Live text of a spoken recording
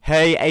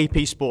Hey,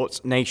 AP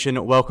Sports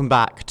Nation, welcome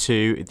back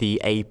to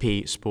the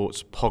AP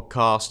Sports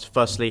Podcast.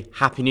 Firstly,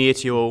 Happy New Year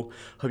to you all.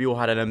 Hope you all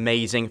had an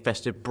amazing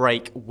festive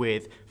break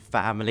with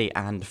family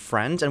and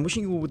friends, and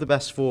wishing you all the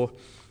best for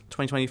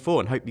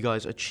 2024 and hope you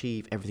guys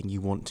achieve everything you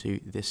want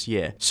to this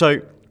year. So,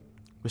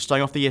 we're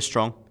starting off the year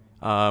strong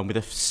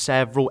with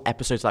several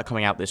episodes that are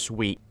coming out this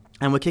week,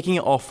 and we're kicking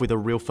it off with a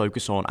real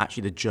focus on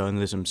actually the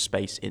journalism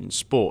space in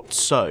sports.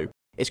 So,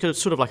 it's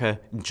sort of like a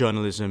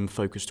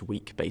journalism-focused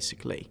week,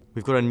 basically.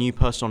 We've got a new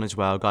person on as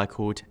well, a guy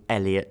called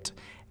Elliot.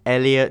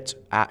 Elliot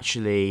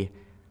actually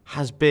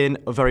has been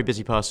a very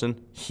busy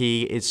person.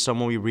 He is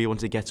someone we really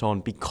wanted to get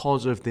on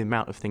because of the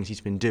amount of things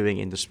he's been doing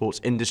in the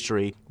sports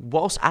industry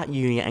whilst at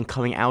uni and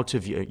coming out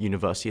of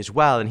university as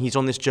well. And he's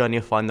on this journey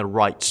of finding the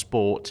right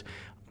sport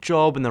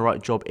job and the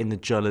right job in the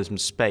journalism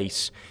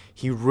space.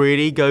 He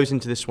really goes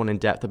into this one in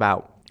depth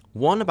about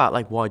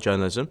like why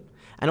journalism,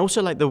 and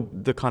also like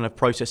the kind of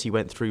process he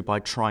went through by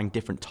trying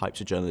different types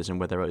of journalism,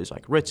 whether it was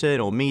like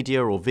written or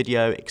media or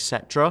video,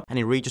 etc. And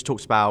he really just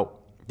talks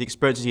about the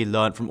experiences he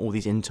learned from all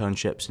these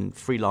internships and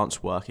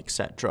freelance work,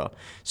 etc.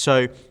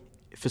 So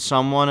for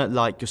someone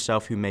like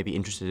yourself who may be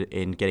interested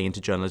in getting into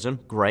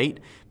journalism, great.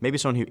 Maybe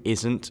someone who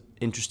isn't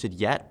interested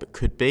yet but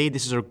could be,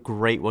 this is a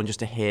great one just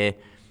to hear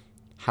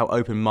how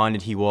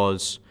open-minded he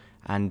was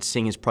and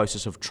seeing his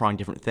process of trying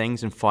different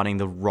things and finding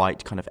the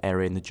right kind of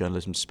area in the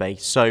journalism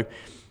space. So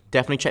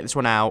definitely check this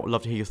one out.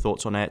 Love to hear your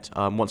thoughts on it.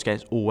 Once again,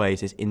 as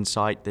always, there's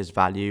insight, there's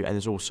value, and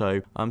there's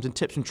also some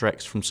tips and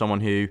tricks from someone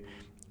who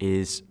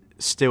is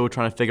still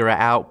trying to figure it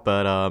out,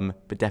 but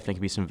definitely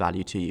can be some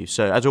value to you.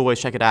 So as always,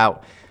 check it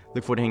out.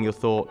 Look forward to hearing your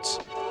thoughts,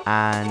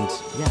 and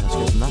yeah, let's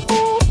go from there.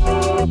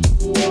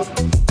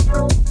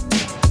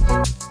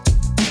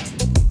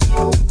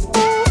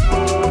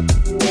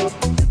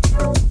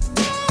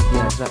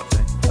 Yeah,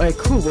 exactly. Okay,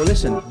 cool. Well,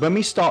 listen, when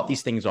we start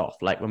these things off,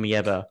 like when we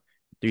ever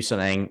do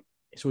something,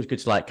 it's always good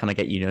to like kind of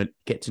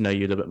get to know you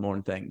a little bit more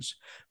and things.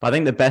 But I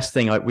think the best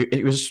thing,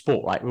 it was a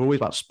sport, like we're always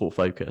about sport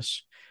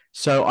focus.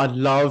 So I'd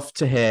love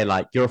to hear,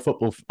 like, you're a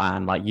football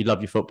fan, like you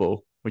love your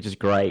football, which is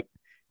great.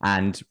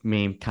 And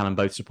me and Callum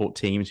both support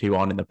teams who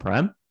aren't in the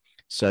Prem.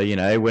 So,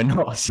 we're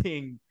not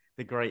seeing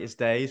the greatest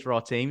days for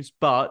our teams,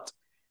 but,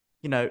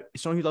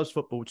 it's someone who loves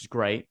football, which is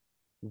great.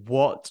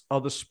 What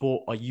other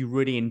sport are you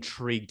really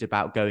intrigued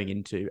about going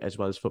into as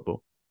well as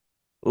football?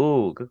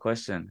 Oh, good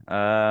question.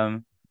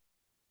 To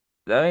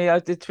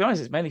be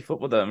honest, it's mainly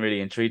football that I'm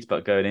really intrigued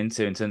about going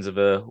into in terms of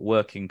a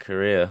working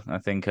career. I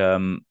think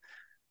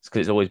it's because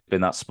it's always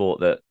been that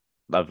sport that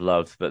I've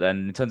loved. But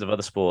then in terms of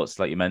other sports,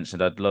 like you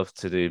mentioned, I'd love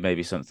to do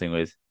maybe something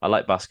with. I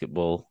like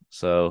basketball,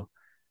 so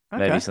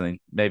Okay.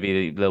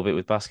 maybe a little bit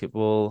with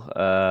basketball.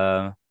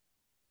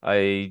 I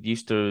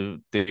used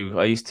to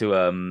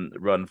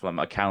run for like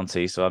my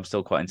county, so I'm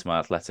still quite into my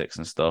athletics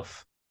and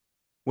stuff.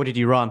 What did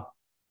you run?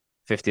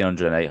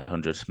 1500 and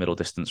 800 middle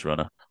distance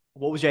runner.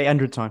 What was your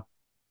 800 time?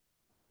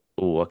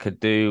 Oh,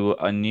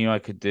 I knew I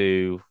could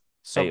do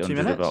Sub 2 800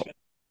 minutes? about,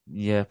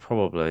 yeah,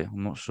 probably.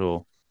 I'm not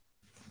sure.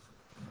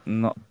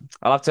 Not,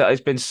 I'll have to,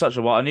 it's been such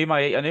a while. I knew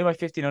my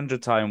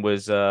 1500 time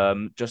was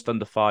just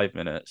under 5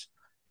 minutes,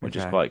 which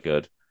is Okay. quite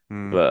good.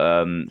 Hmm.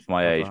 But for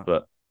my Love age, that.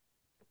 but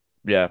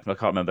yeah, I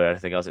can't remember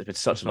anything else. It's been That's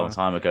such a long fine.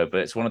 time ago,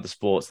 but it's one of the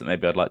sports that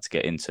maybe I'd like to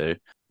get into.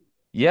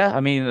 Yeah, I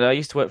mean, I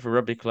used to work for a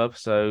rugby club,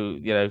 so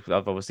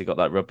I've obviously got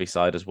that rugby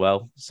side as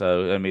well.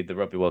 So I mean, the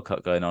Rugby World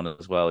Cup going on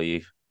as well, you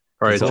can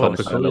Very sort of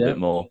understand a topical, little yeah. bit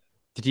more.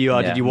 Did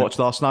Yeah, you watch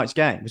last night's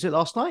game? Was it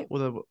last night or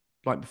the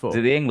night before?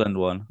 the England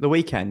one. The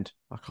weekend.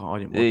 I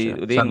didn't watch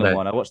it. The England Sunday.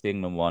 one. I watched the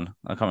England one.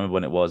 I can't remember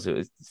when it was.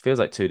 It feels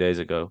like 2 days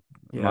ago.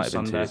 It Yeah, might have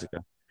been two Sunday. days ago.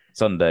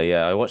 Sunday,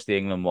 yeah. I watched the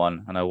England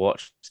one and I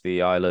watched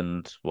the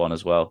Ireland one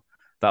as well.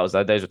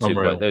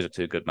 Unreal. Those are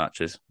two good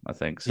matches, I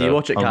think. Did you So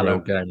watch it, Unreal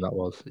Callum? game that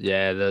was.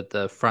 Yeah,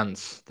 the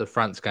France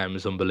game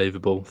was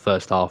unbelievable.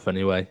 First half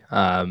anyway.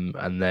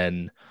 And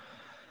then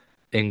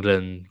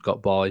England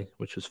got by,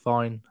 which was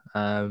fine.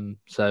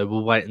 So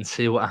we'll wait and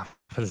see what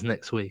happens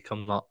next week.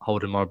 I'm not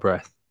holding my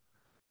breath.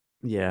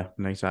 Yeah,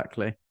 no,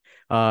 exactly.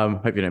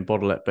 Hope you don't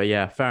bottle it, but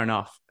yeah, fair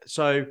enough.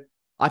 So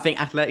I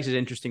think athletics is an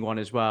interesting one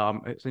as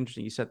well. It's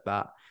interesting you said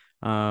that.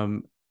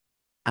 Um,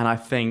 and I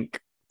think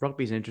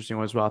rugby is an interesting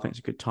one as well. I think it's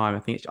a good time. I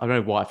don't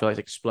know why I feel like it's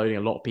exploding.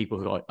 A lot of people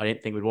who I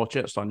didn't think would watch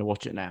it are starting to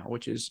watch it now,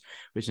 which is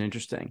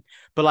interesting.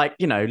 But like,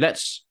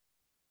 let's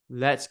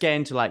get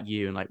into like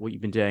you and like what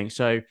you've been doing.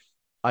 So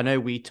I know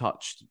we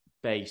touched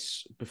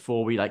base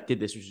before we like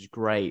did this, which is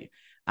great.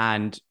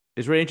 And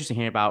it's really interesting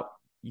hearing about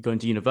you going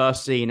to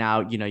university now,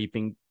 you've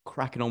been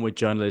cracking on with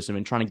journalism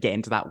and trying to get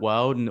into that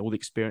world and all the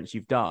experience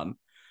you've done.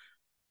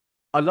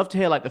 I'd love to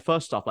hear like the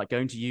first stuff, like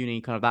going to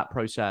uni, kind of that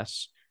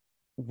process.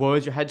 What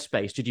was your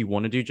headspace? Did you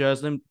want to do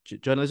journalism?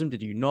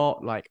 Did you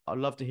not? Like, I'd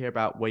love to hear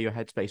about where your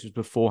headspace was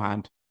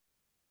beforehand.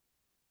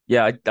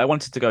 yeah, I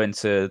wanted to go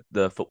into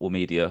the football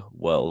media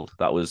world.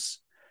 That was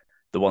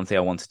the one thing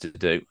I wanted to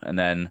do. And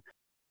then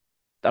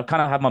I've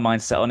kind of had my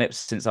mind set on it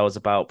since I was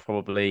about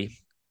probably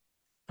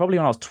probably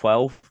when I was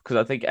 12, because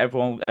I think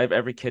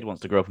every kid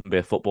wants to grow up and be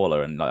a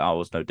footballer, and like I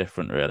was no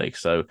different really.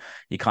 So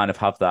you kind of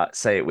have that,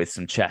 say it with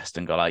some chest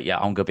and go like, yeah,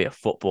 I'm gonna be a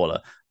footballer,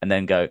 and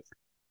then go,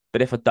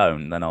 but if I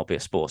don't, then I'll be a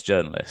sports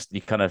journalist.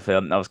 You kind of,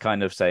 I was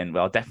kind of saying,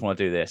 well, I definitely want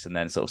to do this, and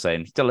then sort of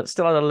saying, still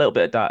had a little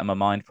bit of doubt in my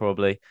mind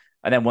probably,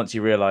 and then once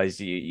you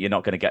realize you're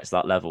not going to get to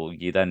that level,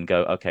 you then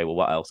go, okay, well,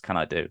 what else can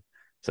I do?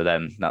 So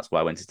then that's why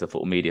I went into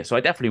football media. So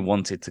I definitely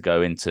wanted to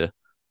go into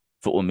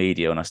football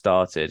media when I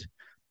started.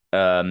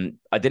 I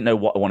didn't know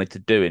what I wanted to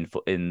do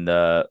in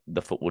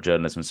the football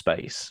journalism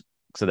space.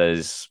 So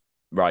there's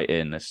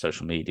writing, there's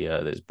social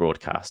media, there's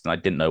broadcast, and I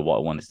didn't know what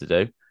I wanted to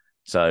do.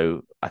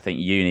 So I think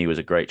uni was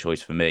a great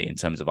choice for me in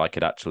terms of I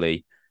could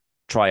actually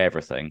try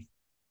everything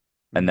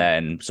and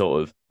then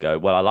sort of go,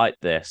 well, I like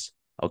this,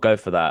 I'll go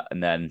for that,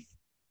 and then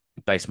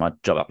base my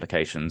job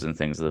applications and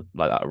things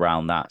like that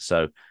around that.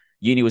 So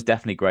uni was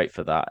definitely great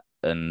for that.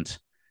 And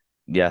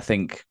yeah, I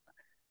think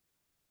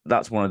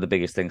that's one of the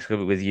biggest things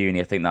with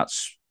uni. I think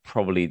that's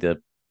probably the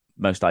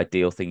most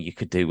ideal thing you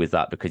could do with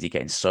that, because you're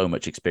getting so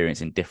much experience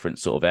in different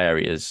sort of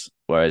areas.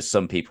 Whereas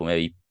some people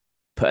maybe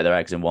put their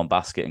eggs in one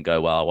basket and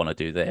go, well, I want to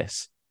do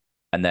this.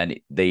 And then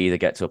they either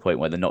get to a point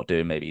where they're not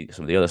doing maybe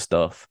some of the other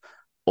stuff,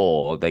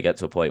 or they get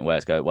to a point where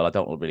it's go, well, I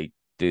don't want to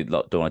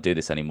do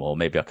this anymore.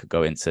 Maybe I could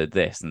go into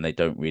this, and they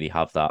don't really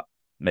have that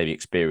maybe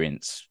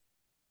experience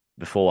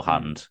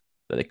beforehand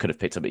that they could have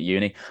picked up at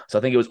uni. So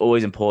I think it was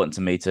always important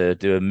to me to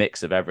do a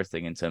mix of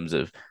everything in terms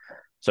of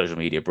social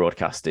media,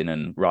 broadcasting,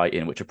 and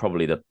writing, which are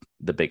probably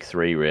the big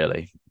three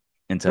really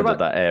in terms of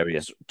that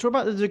area. Talk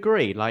about the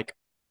degree. Like,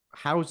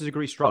 how is the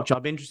degree structured?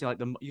 I'd be interested. Like,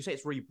 you say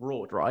it's really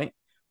broad, right?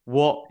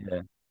 What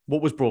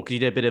was broad? Because you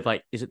did a bit of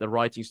like, is it the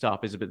writing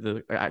stuff? Is it a bit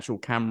the actual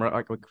camera,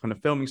 like kind of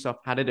filming stuff?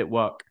 How did it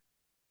work?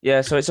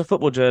 Yeah, so it's a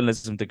football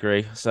journalism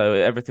degree. So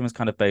everything was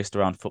kind of based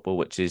around football,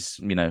 which is,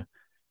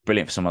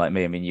 brilliant for someone like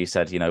me. I mean, you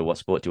said, what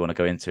sport do you want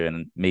to go into?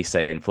 And me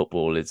saying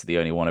football is the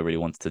only one I really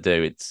wanted to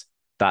do. It's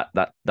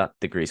that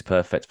degree is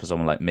perfect for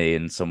someone like me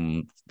and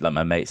some like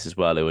my mates as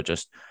well, who are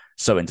just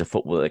so into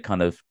football that they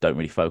kind of don't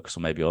really focus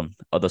on maybe on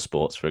other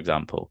sports, for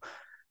example.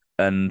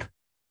 And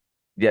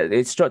yeah,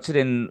 it's structured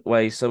in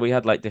ways. So we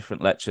had like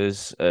different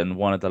lectures, and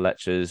one of the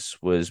lectures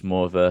was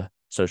more of a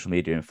social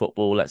media in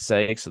football, let's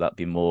say. So that'd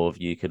be more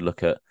of, you could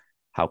look at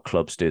how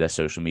clubs do their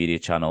social media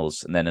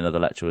channels. And then another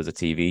lecture was a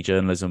TV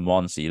journalism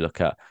one. So you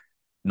look at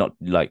not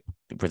like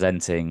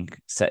presenting,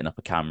 setting up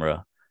a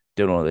camera,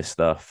 doing all this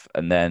stuff.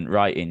 And then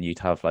writing, you'd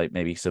have like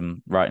maybe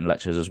some writing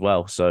lectures as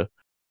well. So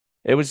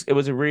it was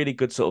a really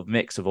good sort of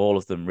mix of all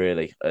of them,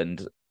 really.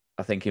 And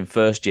I think in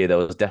first year there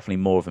was definitely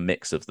more of a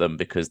mix of them,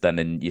 because then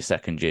in your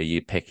second year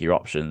you pick your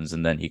options,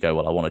 and then you go,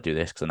 well, I want to do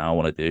this because I know I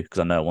want to do, because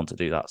I know I want to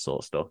do that sort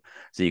of stuff.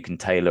 So you can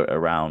tailor it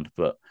around.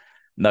 But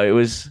no, it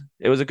was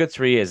a good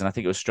 3 years, and I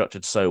think it was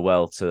structured so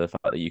well to the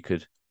fact that you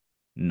could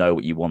know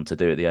what you want to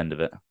do at the end of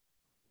it.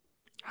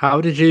 How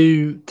did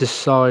you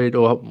decide,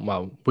 or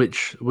well,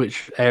 which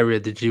area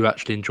did you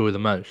actually enjoy the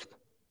most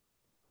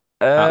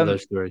out of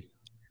those three?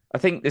 I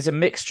think there's a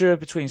mixture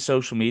between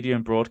social media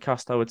and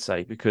broadcast, I would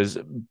say, because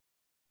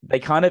they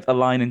kind of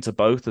align into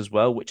both as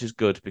well, which is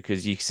good,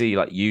 because you see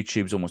like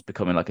YouTube's almost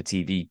becoming like a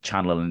TV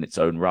channel in its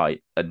own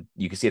right. And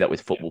you can see that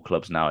with football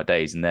clubs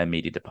nowadays in their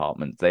media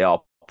department. They are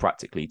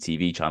practically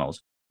TV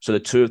channels. So the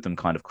two of them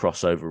kind of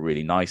cross over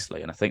really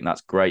nicely. And I think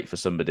that's great for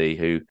somebody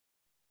who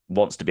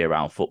wants to be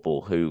around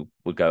football, who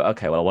would go,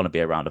 okay, well, I want to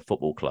be around a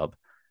football club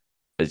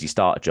as you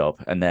start a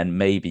job. And then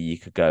maybe you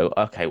could go,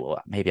 okay,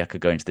 well, maybe I could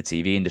go into the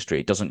TV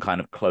industry. It doesn't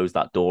kind of close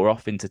that door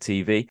off into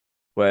TV.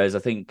 Whereas I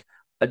think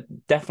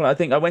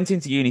I went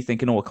into uni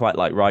thinking, oh, I quite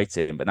like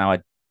writing, but now I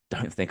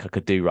don't think I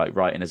could do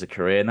writing as a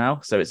career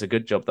now. So it's a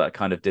good job that I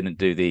kind of didn't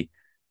do the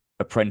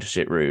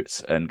apprenticeship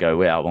route and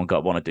go, yeah, I want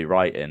to do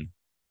writing,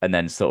 and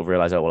then sort of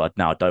realize, oh, well,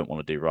 I don't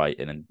want to do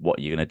writing, and what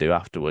are you going to do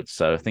afterwards?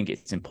 So I think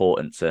it's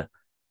important to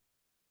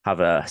have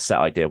a set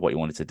idea of what you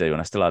wanted to do. And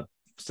I still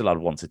had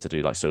wanted to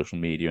do like social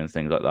media and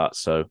things like that.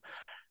 So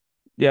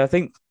yeah, I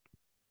think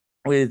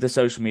with the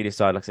social media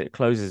side, like I said, it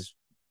closes,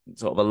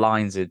 sort of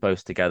aligns it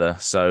both together.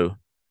 So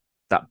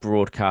that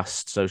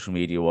broadcast social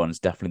media one is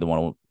definitely the one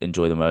I'll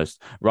enjoy the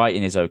most.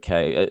 Writing is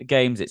okay. At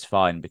games, it's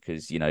fine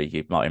because, you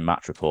might in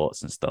match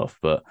reports and stuff.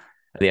 But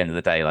at the end of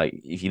the day, like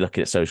if you look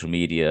at social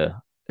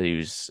media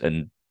news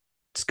and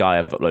Sky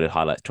have uploaded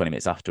highlights 20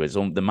 minutes afterwards,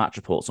 the match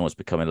report's almost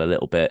becoming a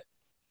little bit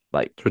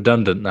like it's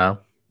redundant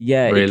now.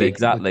 Yeah, really,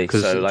 exactly.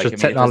 Because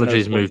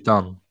technology's moved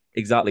on.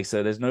 Exactly.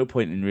 So there's no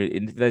point in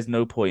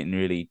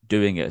really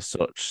doing it as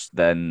such.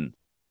 Then,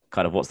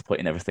 kind of, what's the point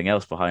in everything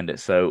else behind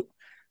it? So,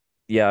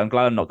 yeah, I'm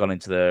glad I'm not gone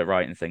into the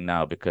writing thing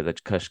now, because I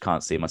just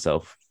can't see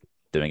myself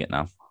doing it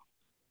now.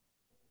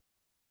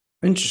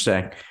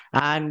 Interesting.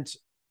 And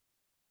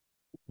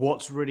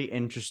what's really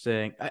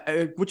interesting,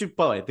 which is,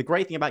 by the way, the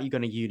great thing about you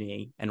going to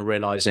uni and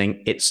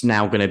realizing it's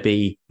now going to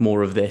be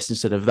more of this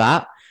instead of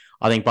that,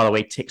 I think, by the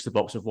way, ticks the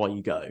box of why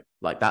you go.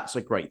 Like, that's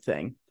a great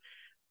thing.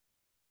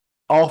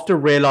 After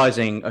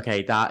realizing,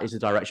 okay, that is the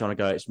direction I want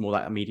to go, it's more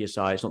like a media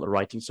side, it's not the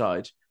writing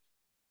side.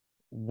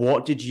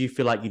 what did you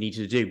feel like you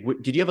needed to do?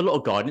 Did you have a lot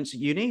of guidance at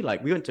uni?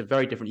 Like we went to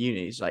very different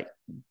unis. Like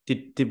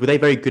were they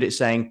very good at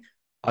saying,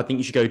 I think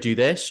you should go do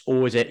this?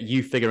 Or is it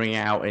you figuring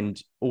out and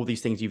all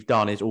these things you've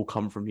done is all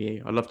come from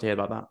you? I'd love to hear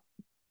about that.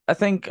 I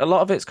think a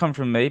lot of it's come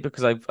from me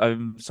because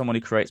I'm someone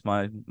who creates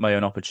my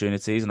own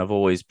opportunities, and I've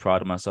always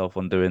prided myself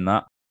on doing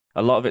that.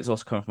 A lot of it's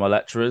also come from my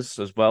lecturers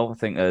as well. I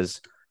think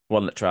there's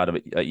one lecturer I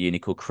had at uni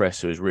called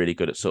Chris, who was really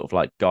good at sort of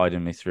like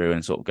guiding me through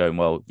and sort of going,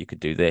 well, you could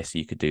do this,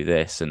 you could do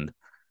this, and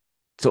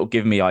sort of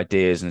giving me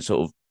ideas and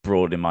sort of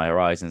broadening my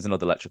horizons.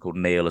 Another lecturer called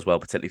Neil as well,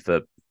 particularly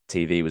for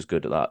TV, was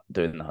good at that,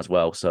 doing that as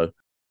well. So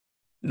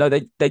no,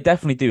 they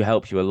definitely do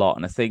help you a lot.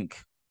 And I think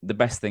the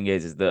best thing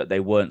is that they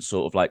weren't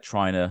sort of like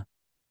trying to,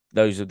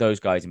 those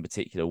guys in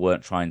particular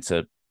weren't trying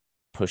to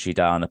push you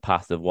down a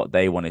path of what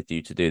they wanted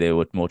you to do. They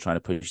were more trying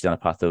to push you down a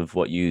path of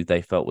what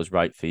they felt was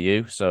right for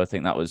you. So I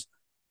think that was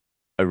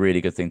a really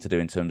good thing to do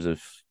in terms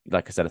of,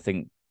 like I said, I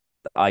think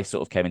I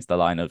sort of came into the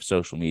line of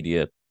social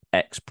media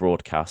X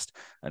broadcast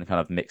and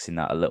kind of mixing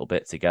that a little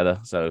bit together.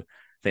 So I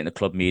think the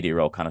club media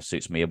role kind of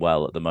suits me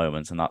well at the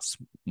moment, and that's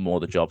more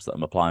the jobs that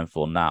I'm applying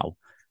for now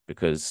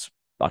because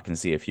I can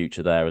see a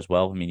future there as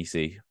well. I mean, you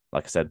see,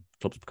 like I said,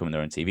 clubs becoming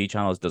their own TV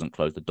channels doesn't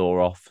close the door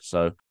off.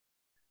 So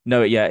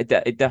no, yeah,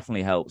 it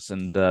definitely helps,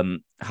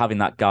 and having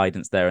that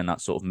guidance there and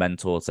that sort of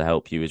mentor to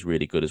help you is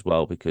really good as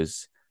well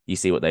because you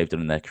see what they've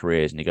done in their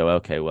careers and you go,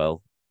 okay,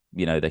 well,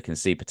 they can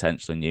see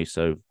potential in you,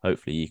 so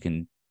hopefully you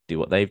can do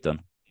what they've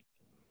done.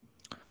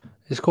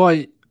 It's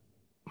quite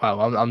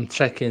well. I'm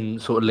checking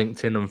sort of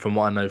LinkedIn, and from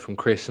what I know from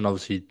Chris, and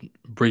obviously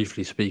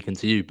briefly speaking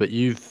to you, but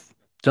you've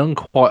done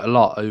quite a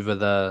lot over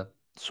the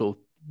sort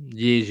of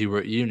years you were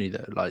at uni.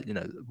 Though, like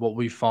what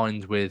we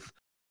find with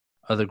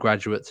other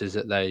graduates is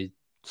that they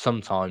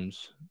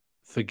sometimes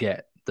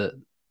forget that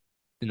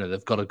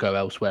they've got to go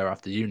elsewhere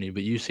after uni.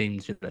 But you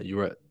seemed you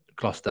were at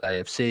Gloucester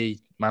AFC,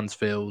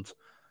 Mansfield,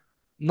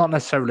 not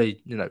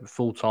necessarily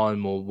full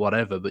time or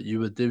whatever, but you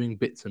were doing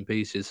bits and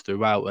pieces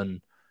throughout, and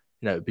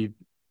it'd be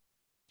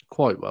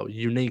quite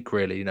unique,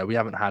 really. We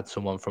haven't had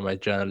someone from a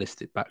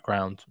journalistic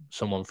background,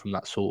 someone from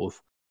that sort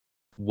of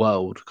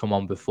world come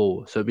on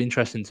before. So it'd be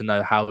interesting to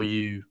know how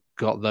you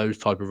got those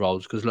type of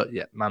roles. Because look,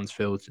 yeah,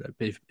 Mansfield,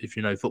 if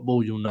you know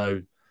football, you'll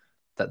know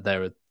that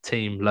they're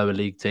a lower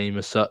league team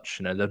as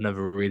such. They've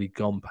never really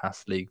gone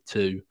past League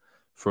Two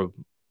for,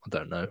 I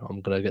don't know,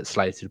 I'm going to get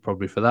slated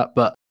probably for that.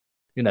 But,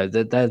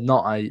 they're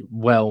not a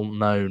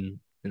well-known,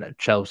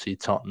 Chelsea,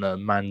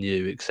 Tottenham, Man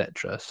U,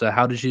 etc. So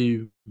how did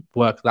you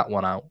work that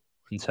one out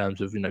in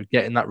terms of,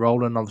 getting that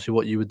role and obviously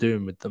what you were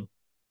doing with them?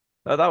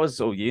 That was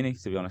all uni,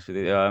 to be honest with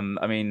you.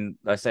 I mean,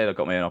 I say I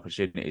got my own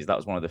opportunities. That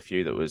was one of the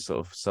few that was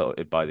sort of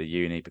sorted by the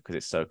uni because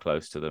it's so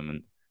close to them.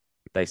 And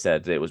they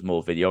said it was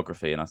more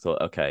videography. And I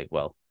thought, okay,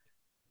 well,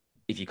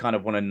 if you kind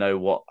of want to know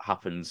what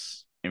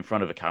happens in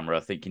front of a camera,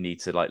 I think you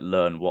need to like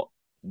learn what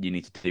you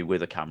need to do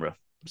with a camera.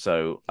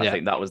 So I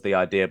think that was the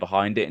idea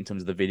behind it in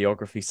terms of the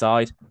videography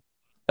side.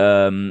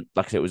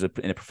 Like I said, it was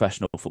in a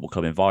professional football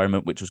club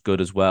environment, which was good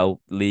as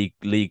well.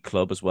 League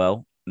club as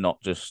well, not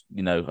just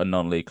a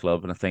non-league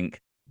club. And I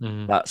think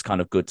that's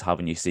kind of good to have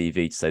in your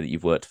CV to say that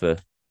you've worked for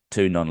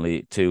two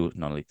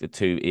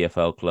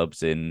EFL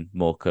clubs in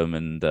Morecambe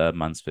and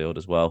Mansfield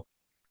as well.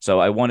 So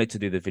I wanted to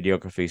do the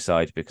videography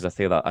side because I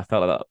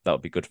felt like that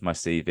would be good for my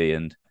CV.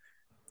 And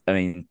I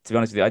mean, to be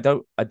honest with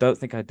you, I don't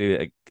think I'd do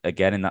it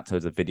again in that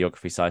terms of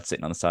videography side,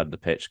 sitting on the side of the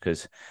pitch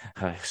because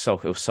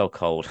it was so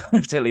cold,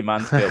 particularly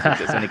Mansfield because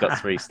it's only got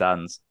three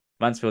stands.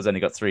 Mansfield's only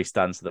got three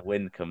stands, so the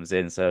wind comes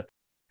in. So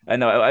I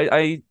know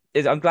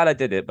I'm glad I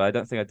did it, but I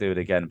don't think I'd do it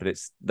again. But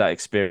it's that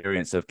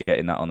experience of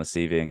getting that on the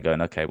CV and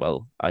going, okay,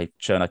 well, I've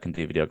shown I can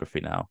do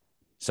videography now.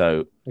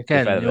 So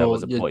again, there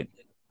was a point.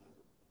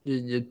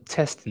 You're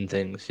testing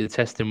things. You're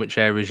testing which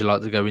areas you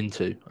like to go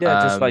into.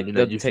 Yeah, just like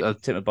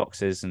tick my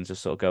boxes and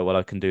just sort of go, well,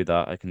 I can do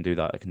that, I can do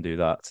that, I can do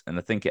that. And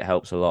I think it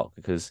helps a lot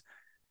because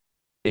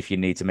if you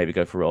need to maybe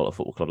go for a role at a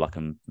football club like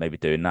I'm maybe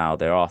doing now,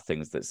 there are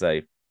things that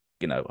say,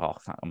 oh,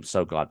 I'm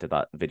so glad I did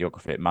that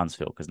videography at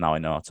Mansfield because now I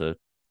know how to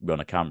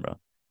run a camera.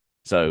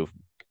 So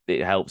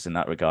it helps in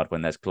that regard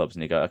when there's clubs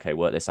and you go, okay,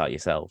 work this out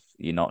yourself.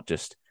 You're not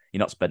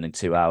spending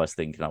 2 hours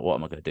thinking like, what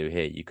am I going to do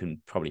here? You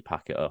can probably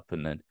pack it up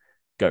and then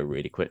go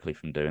really quickly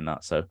from doing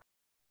that. So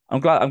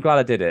I'm glad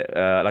I did it.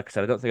 Like I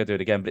said, I don't think I'll do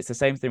it again, but it's the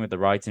same thing with the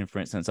writing, for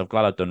instance. I'm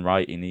glad I've done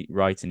writing,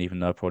 even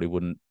though I probably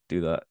wouldn't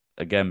do that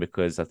again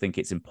because I think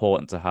it's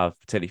important to have,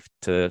 particularly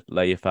to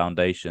lay your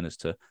foundation as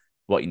to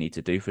what you need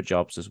to do for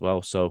jobs as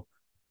well. So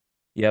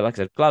yeah, like I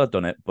said, glad I've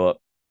done it, but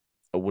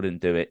I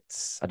wouldn't do it.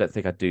 I don't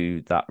think I'd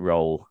do that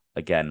role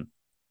again.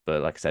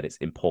 But like I said, it's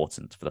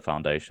important for the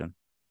foundation.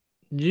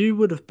 You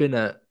would have been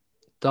at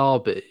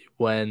Derby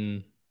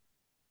when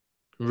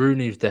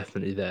Rooney was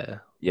definitely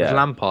there. Yeah. Was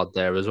Lampard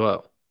there as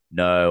well?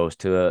 No, it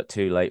was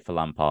too late for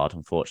Lampard,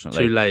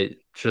 unfortunately. Too late.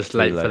 Just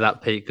late for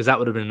that peak, because that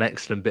would have been an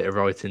excellent bit of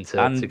writing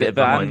to get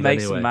behind and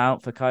Mason anyway.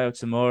 Mount for Kayo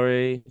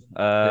Tomori.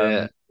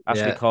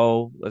 Ashley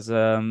Cole was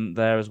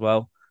there as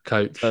well.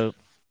 Coach. So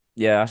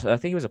yeah, I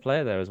think he was a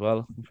player there as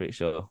well. I'm pretty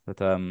sure. But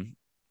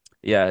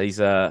yeah, he's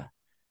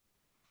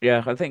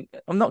Yeah, I think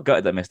I'm not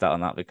gutted that I missed out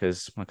on that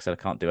because, like I said,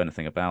 I can't do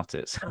anything about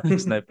it. So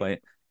there's no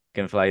point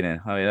complaining.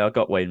 I mean, I've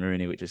got Wayne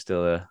Rooney, which is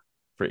still a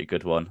pretty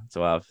good one.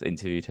 So I've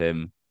interviewed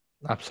him.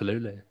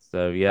 Absolutely.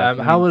 So yeah,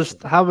 I How mean,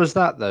 was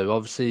that though?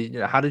 Obviously,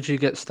 how did you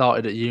get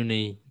started at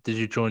uni? Did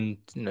you join,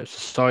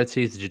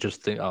 societies? Did you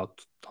just think, oh,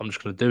 I'm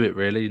just going to do it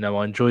really?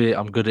 I enjoy it.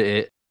 I'm good at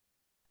it.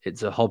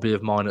 It's a hobby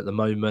of mine at the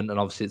moment, and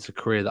obviously it's a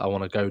career that I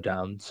want to go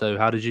down. So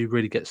how did you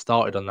really get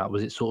started on that?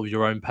 Was it sort of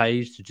your own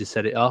page? Did you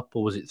set it up,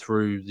 or was it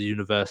through the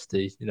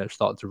university?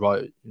 Start to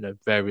write,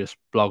 various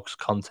blogs,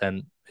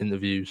 content,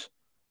 interviews.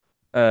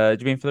 do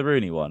you mean for the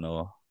Rooney one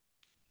or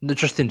No,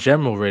 just in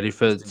general, really.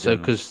 For just in so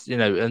general? because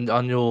and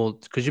on your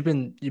because you've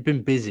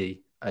been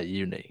busy at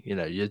uni.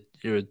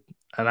 You're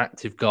an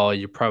active guy.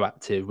 You're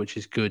proactive, which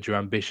is good. You're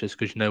ambitious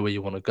because you know where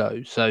you want to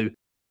go. So,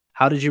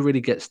 how did you really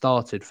get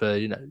started for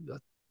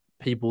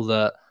people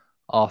that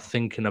are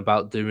thinking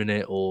about doing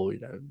it, or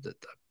that are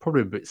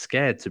probably a bit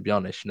scared to be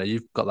honest?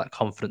 You've got that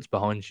confidence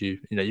behind you.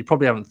 You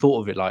probably haven't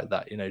thought of it like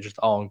that. Just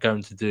I'm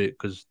going to do it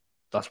because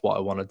that's what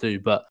I want to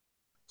do. But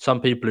some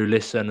people who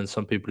listen and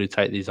some people who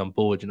take these on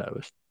board,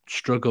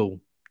 struggle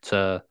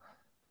to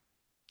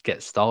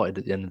get started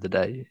at the end of the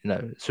day.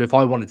 So if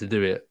I wanted to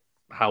do it,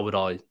 how would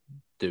I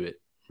do it?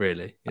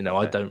 Really, I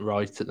Okay. don't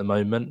write at the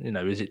moment.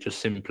 Is it just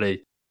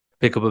simply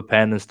pick up a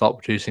pen and start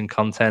producing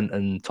content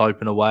and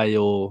typing away,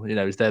 or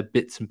is there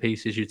bits and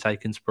pieces you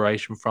take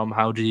inspiration from?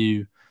 How do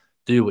you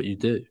do what you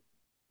do?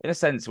 In a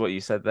sense, what you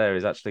said there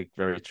is actually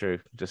very true.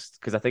 Just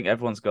because I think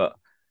everyone's got,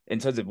 in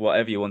terms of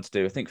whatever you want to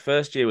do, I think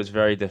first year was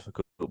very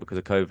difficult because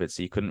of COVID,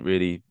 so you couldn't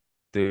really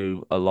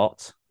do a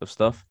lot of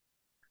stuff.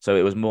 So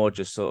it was more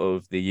just sort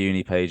of the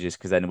uni pages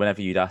because then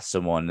whenever you'd ask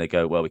someone, they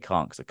go, "Well, we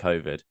can't because of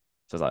COVID."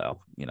 So I was like,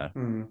 "Oh,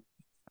 Mm.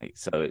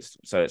 So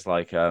it's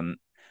like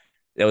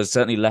there was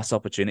certainly less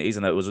opportunities,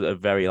 and it was a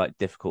very like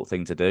difficult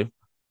thing to do,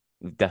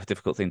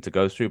 difficult thing to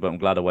go through. But I'm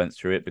glad I went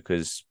through it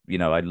because I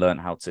learned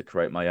how to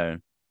create my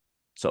own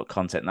sort of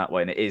content that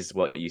way. And it is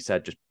what you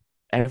said, just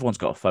everyone's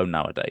got a phone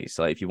nowadays.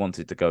 So if you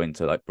wanted to go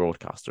into like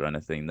broadcast or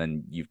anything,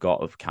 then you've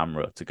got a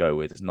camera to go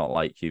with. It's not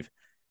like you've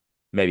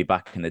maybe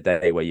back in the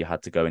day where you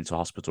had to go into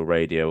hospital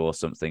radio or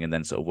something and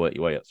then sort of work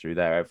your way up through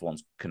there.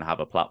 Everyone's can have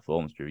a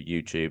platform through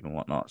YouTube and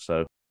whatnot.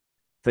 So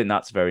I think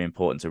that's very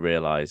important to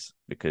realize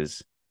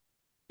because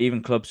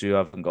even clubs who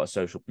haven't got a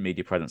social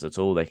media presence at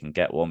all, they can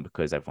get one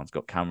because everyone's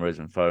got cameras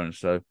and phones.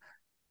 So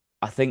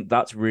I think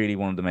that's really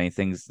one of the main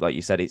things. Like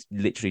you said, it's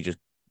literally just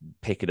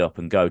pick it up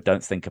and go.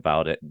 Don't think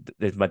about it.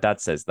 My dad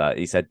says that.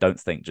 He said, don't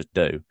think, just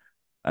do.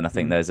 And I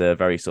think Mm. there's a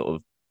very sort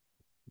of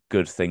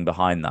good thing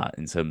behind that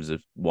in terms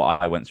of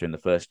what I went through in the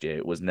first year.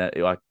 It was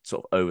I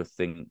sort of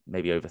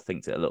maybe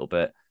overthinked it a little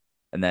bit.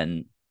 And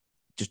then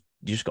you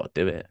just got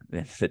to do it at the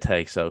end of the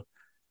day. So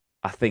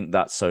I think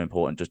that's so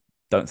important. Just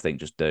don't think,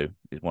 just do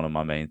is one of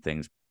my main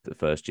things the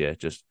first year.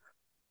 Just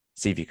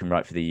see if you can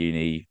write for the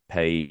uni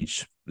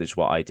page. That's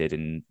what I did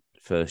in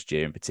first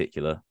year in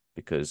particular,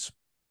 because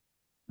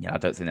I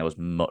don't think there was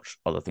much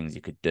other things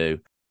you could do.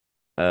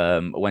 I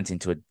went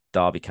into a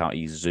Derby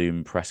County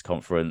Zoom press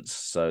conference.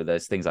 So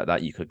there's things like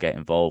that you could get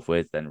involved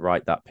with, then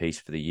write that piece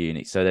for the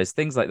uni. So there's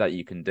things like that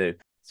you can do.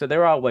 So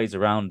there are ways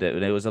around it.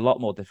 And it was a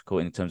lot more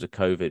difficult in terms of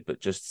COVID, but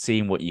just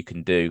seeing what you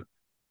can do to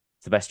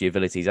the best of your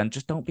abilities. And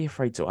just don't be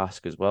afraid to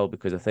ask as well,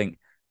 because I think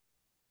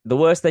the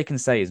worst they can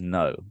say is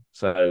no.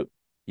 So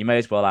you may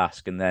as well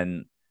ask, and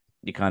then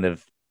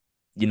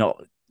you're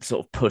not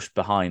sort of pushed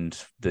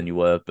behind than you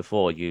were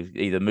before. You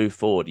either move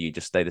forward or you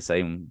just stay the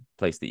same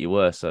place that you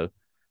were. So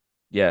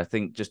yeah, I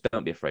think just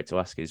don't be afraid to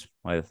ask is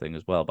my other thing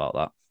as well about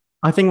that.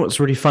 I think what's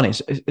really funny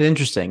is it's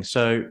interesting.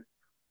 So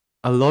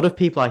a lot of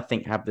people I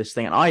think have this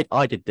thing, and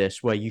I did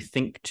this where you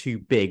think too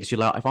big. So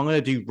you're like, if I'm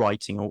going to do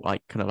writing or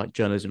like kind of like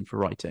journalism for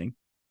writing,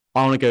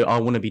 I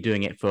want to be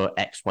doing it for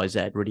X, Y,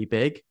 Z really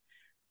big.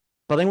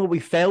 But then what we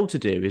fail to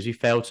do is we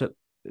fail to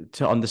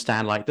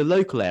understand like the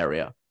local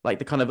area, like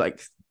the kind of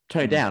like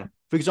tone it Mm. down.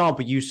 For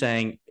example, you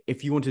saying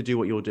if you want to do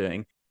what you're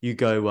doing, you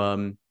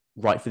go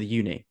write for the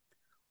uni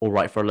or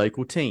write for a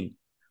local team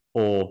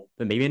or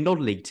maybe a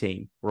non-league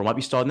team, or it might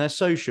be starting their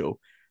social.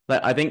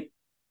 Like I think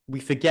we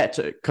forget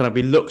to kind of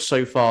we look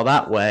so far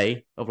that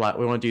way of like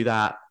we want to do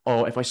that,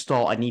 or if I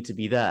start, I need to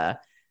be there.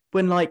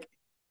 When like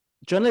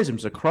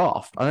journalism's a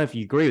craft. I don't know if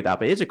you agree with that,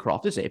 but it's a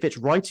craft, isn't it? If it's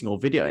writing or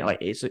video, Yeah. like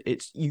it's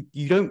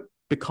you don't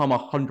become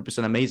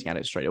 100% amazing at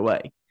it straight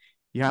away.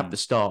 You have Mm. to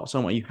start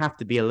somewhere. You have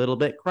to be a little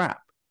bit crap.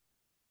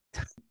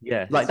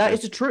 Yeah, Like it's that true.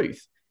 is the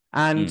truth.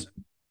 And Mm.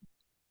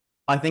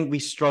 I think we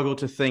struggle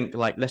to think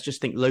like, let's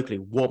just think locally.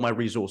 What are my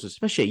resources,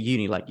 especially at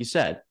uni, like you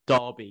said,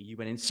 Derby, you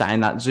went in, sat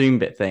in that Zoom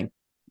bit thing,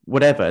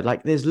 whatever.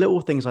 Like there's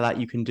little things like that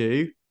you can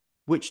do,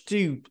 which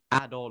do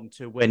add on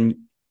to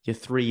when you're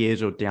 3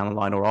 years or down the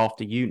line or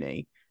after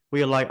uni, where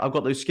you're like, I've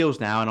got those skills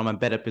now and I'm in a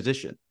better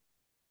position.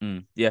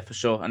 Yeah, for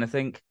sure. And I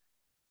think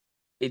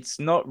it's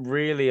not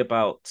really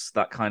about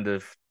that kind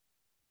of.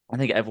 I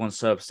think everyone's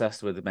so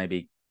obsessed with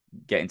maybe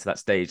getting to that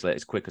stage like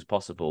as quick as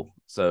possible.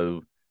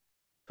 So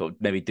sort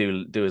of maybe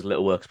do as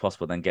little work as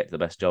possible, then get to the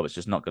best job. It's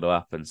just not going to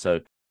happen.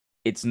 So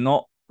it's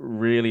not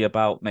really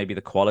about maybe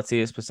the quality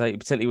is per se,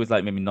 particularly with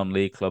like maybe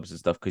non-league clubs and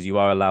stuff, because you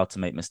are allowed to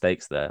make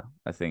mistakes there.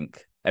 I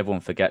think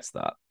everyone forgets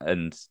that,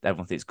 and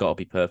everyone thinks it's got to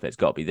be perfect, it's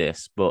got to be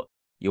this, but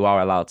you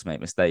are allowed to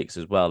make mistakes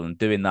as well. And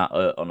doing that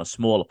on a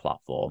smaller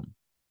platform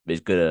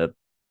is gonna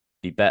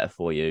be better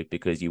for you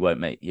because you won't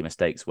make your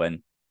mistakes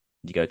when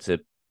you go to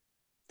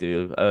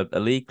do a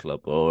league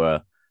club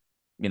or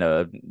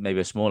maybe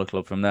a smaller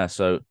club from there.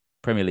 So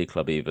Premier League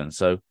club even.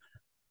 So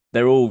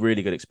they're all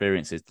really good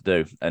experiences to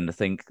do. And I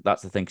think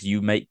that's the thing, because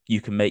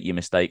you can make your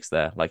mistakes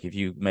there. Like if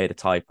you made a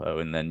typo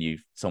and then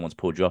someone's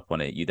pulled you up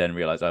on it, you then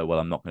realize, oh well,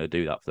 I'm not going to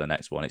do that for the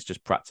next one. It's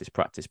just practice,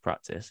 practice,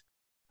 practice.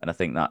 And I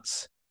think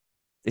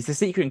it's the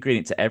secret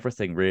ingredient to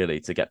everything, really.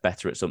 To get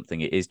better at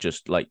something, it is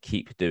just like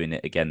keep doing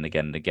it again and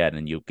again and again,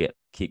 and you'll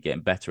keep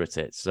getting better at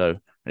it. So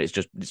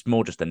it's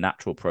more just a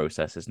natural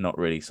process. It's not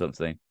really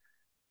something,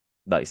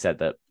 like you said,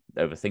 that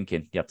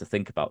overthinking you have to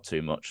think about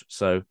too much.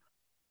 So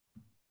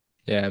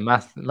yeah,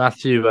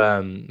 Matthew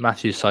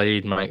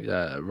Saeed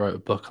wrote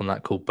a book on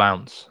that called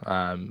Bounce,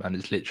 and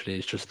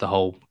it's just the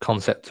whole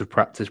concept of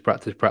practice,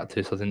 practice,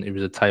 practice. I think he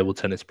was a table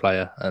tennis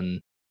player,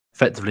 and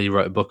effectively he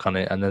wrote a book on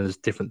it. And then there's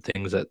different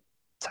things that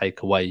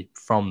take away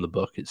from the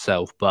book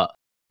itself, but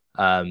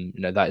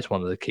that is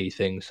one of the key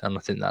things. And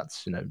I think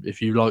that's, if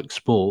you like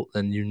sport,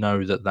 then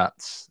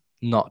that's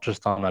not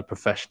just on a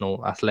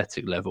professional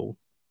athletic level.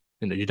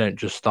 You don't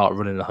just start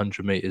running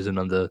 100 meters in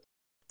under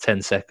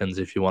 10 seconds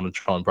if you want to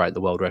try and break the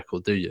world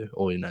record, do you?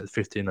 Or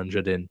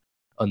 1500 in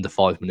under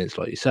 5 minutes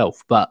like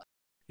yourself. But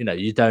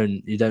you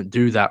don't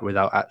do that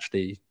without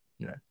actually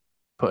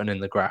putting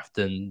in the graft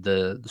and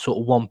the sort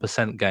of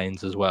 1%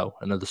 gains as well.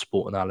 Another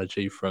sport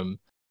analogy from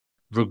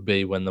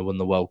rugby when they won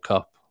the World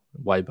Cup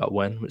way back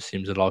when, which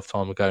seems a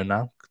lifetime ago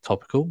now.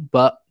 Topical,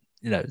 but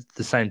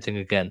the same thing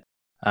again,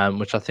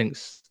 which I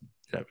think's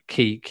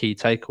key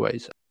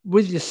takeaways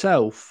with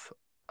yourself.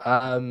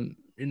 How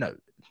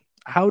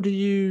do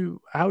you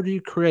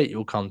create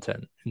your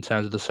content in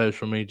terms of the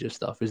social media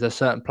stuff? Is there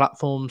certain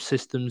platform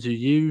systems you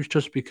use?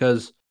 Just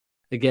because,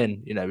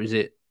 again, is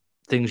it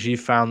things you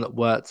found that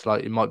worked?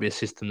 Like it might be a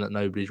system that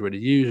nobody's really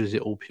used. Is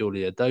it all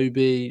purely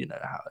Adobe?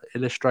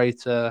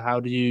 Illustrator? How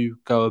do you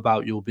go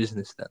about your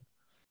business then?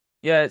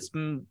 yeah, it's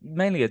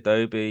mainly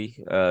Adobe.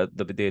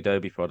 The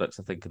Adobe products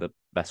I think are the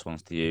best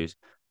ones to use.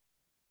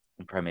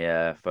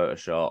 Premiere,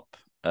 Photoshop,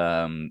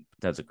 in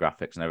terms of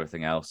graphics and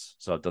everything else.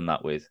 So I've done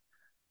that with,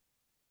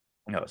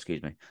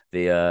 excuse me,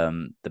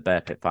 the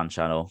Bear Pit fan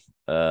channel.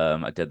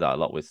 I did that a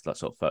lot with that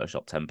sort of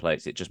Photoshop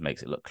templates. It just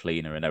makes it look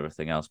cleaner and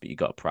everything else, but you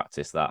got to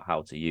practice that,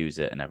 how to use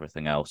it and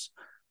everything else.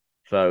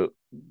 So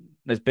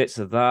there's bits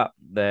of that.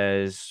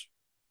 There's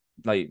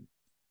like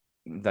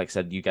I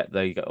said, you get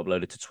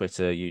uploaded to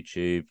Twitter,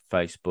 YouTube,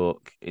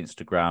 Facebook,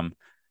 Instagram,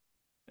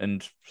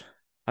 and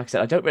like I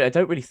said, I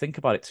don't really think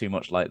about it too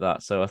much like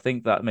that. So I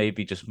think that may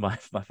be just my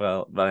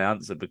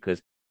answer,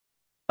 because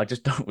I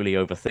just don't really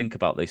overthink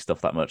about this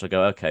stuff that much. I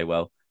go, okay,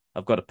 well,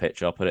 I've got a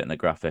picture, I'll put it in a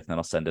graphic, and then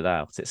I'll send it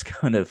out. It's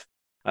kind of,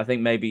 I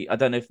think I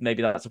don't know if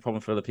maybe that's a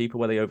problem for other people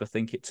where they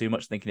overthink it too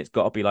much, thinking it's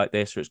got to be like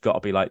this or it's got to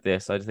be like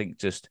this. I think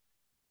just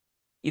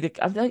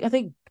I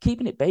think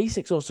keeping it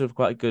basics also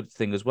quite a good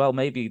thing as well.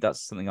 Maybe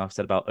that's something I've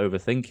said about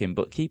overthinking,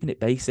 but keeping it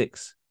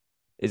basics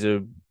is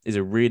a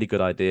really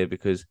good idea,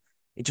 because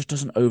it just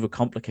doesn't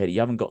overcomplicate it. You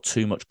haven't got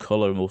too much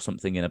color or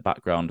something in a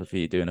background if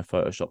you're doing a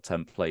Photoshop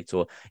template,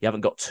 or you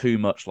haven't got too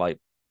much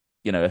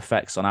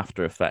effects on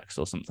After Effects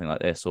or something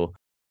like this, or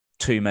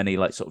too many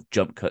like sort of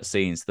jump cut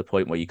scenes to the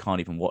point where you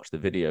can't even watch the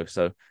video.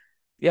 So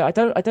yeah, I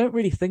don't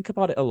really think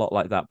about it a lot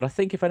like that. But I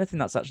think if anything,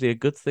 that's actually a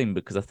good thing,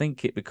 because I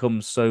think it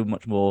becomes so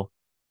much more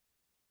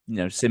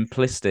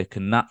simplistic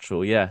and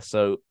natural. Yeah.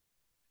 So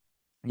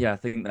yeah, I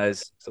think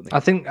there's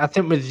something. I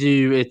think with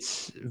you,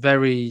 it's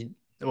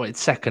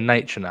it's second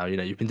nature now.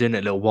 You've been doing it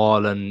a little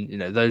while,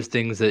 and those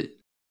things that,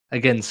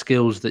 again,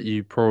 skills that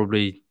you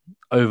probably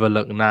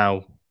overlook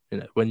now.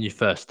 When you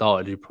first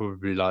started, you're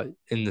probably like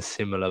in the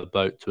similar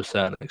boat to a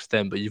certain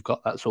extent, but you've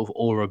got that sort of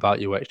aura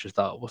about you where it's just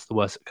like, what's the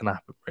worst that can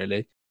happen,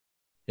 really?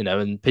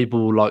 And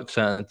people will like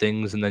certain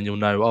things, and then you'll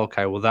know,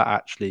 okay, well, that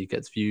actually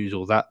gets views,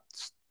 or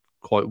that's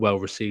quite well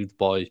received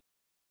by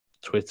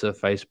Twitter,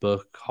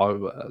 Facebook,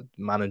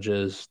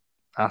 managers,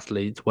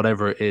 athletes,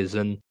 whatever it is.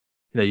 And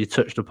you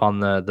touched upon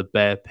the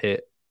Bear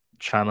Pit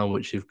channel,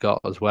 which you've got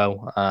as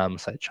well.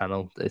 Say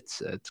channel,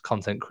 it's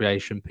content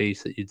creation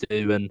piece that you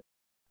do, and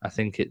I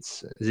think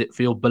is it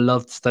for your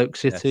beloved Stoke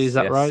City? Yes, is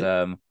that yes. right?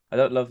 I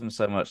don't love them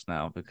so much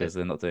now because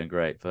they're not doing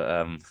great,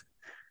 but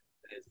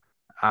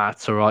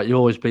it's all right. You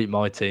always beat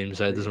my team,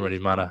 so it doesn't really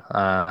matter.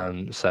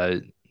 So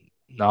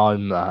no,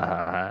 I'm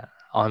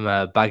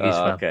a Baggies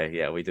fan. okay,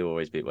 yeah, we do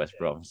always beat West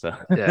Brom, so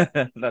Yeah.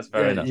 that's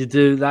fair enough. You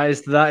do. That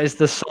is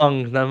the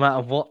song. No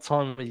matter what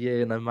time of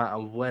year, no matter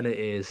when it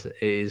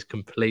is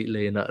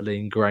completely and utterly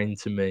ingrained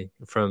to me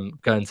from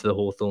going to the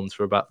Hawthorns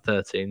for about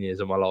 13 years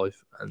of my life,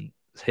 and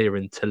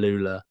hearing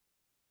Tallulah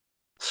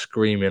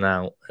screaming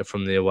out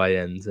from the away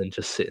end and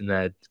just sitting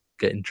there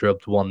getting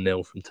drubbed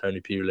 1-0 from Tony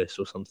Pulis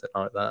or something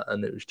like that,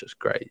 and it was just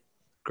great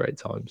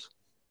times.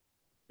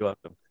 You're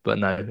welcome. But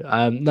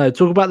no.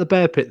 Talk about the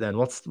bear pit then.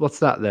 What's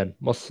that then?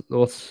 What's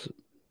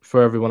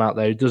for everyone out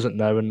there who doesn't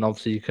know, and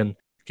obviously you can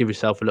give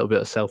yourself a little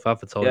bit of self Yeah,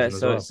 advertising as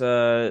so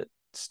well.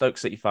 it's Stoke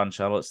City fan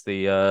channel. It's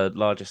the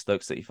largest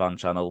Stoke City fan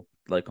channel,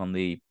 like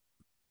on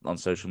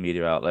social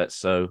media outlets.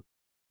 So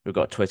we've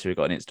got Twitter, we've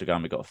got an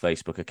Instagram, we've got a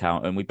Facebook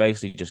account, and we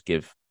basically just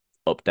give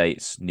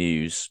updates,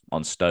 news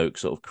on Stoke,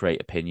 sort of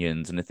create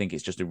opinions, and I think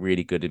it's just a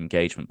really good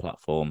engagement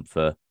platform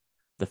for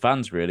the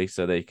fans, really,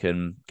 so they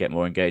can get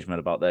more engagement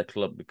about their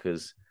club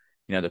because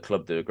the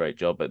club do a great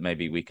job, but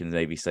maybe we can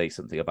say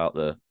something about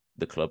the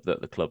club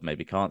that the club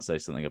maybe can't say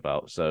something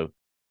about. So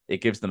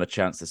it gives them a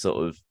chance to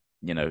sort of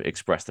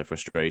express their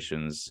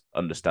frustrations,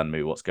 understand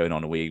maybe what's going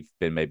on, and we've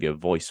been maybe a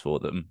voice for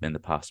them in the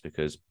past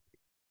because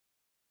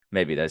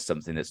maybe there's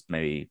something that's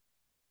maybe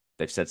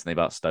they've said something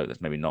about Stoke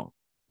that's maybe not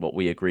what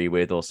we agree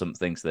with or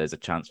something. So there's a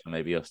chance for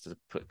maybe us to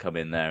come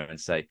in there and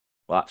say,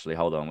 well, actually,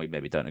 hold on, we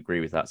maybe don't agree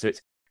with that. So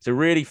it's a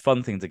really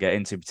fun thing to get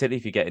into, particularly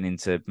if you're getting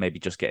into maybe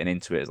just getting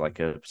into it as like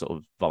a sort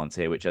of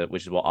volunteer, which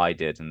is what I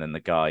did. And then the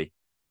guy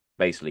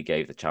basically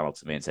gave the channel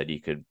to me and said,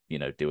 you could,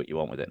 do what you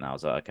want with it now. I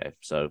was like, okay.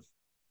 So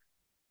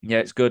yeah,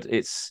 it's good.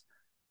 It's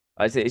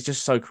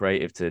just so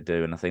creative to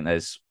do. And I think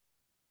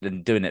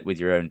doing it with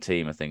your own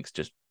team, I think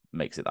just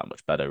makes it that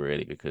much better,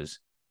 really, because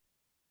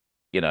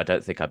I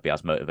don't think I'd be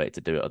as motivated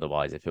to do it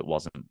otherwise if it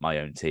wasn't my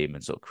own team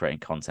and sort of creating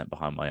content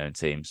behind my own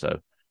team.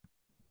 So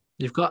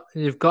You've got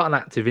an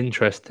active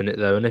interest in it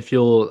though, and if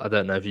I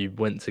don't know if you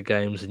went to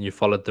games and you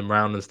followed them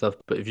around and stuff,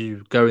 but if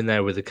you go in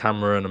there with a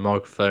camera and a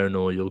microphone,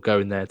 or you'll go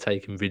in there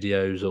taking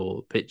videos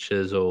or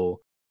pictures or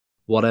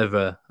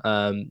whatever,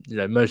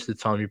 most of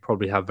the time you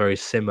probably have very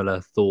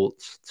similar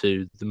thoughts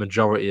to the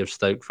majority of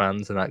Stoke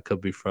fans, and that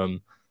could be from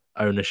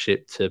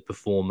ownership to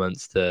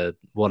performance to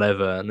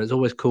whatever. And it's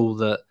always cool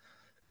that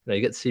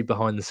you get to see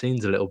behind the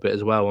scenes a little bit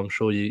as well. I'm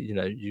sure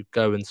you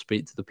go and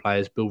speak to the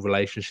players, build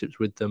relationships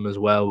with them as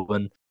well,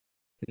 and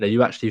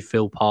you actually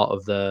feel part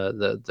of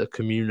the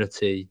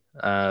community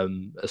as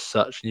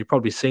such, and you're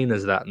probably seen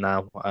as that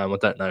now. I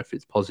don't know if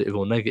it's positive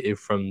or negative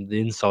from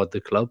the inside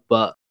the club,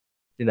 but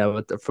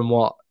from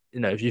what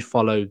if you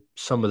follow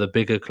some of the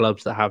bigger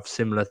clubs that have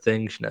similar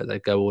things, they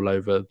go all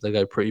over, they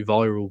go pretty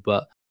viral.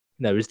 But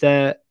is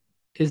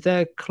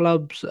there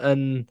clubs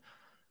and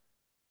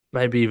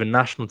maybe even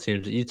national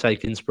teams that you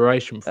take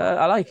inspiration from?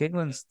 I like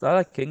England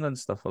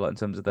stuff a lot in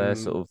terms of their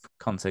sort Mm. of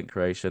content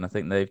creation. I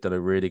think they've done a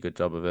really good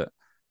job of it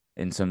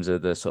in terms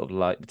of the sort of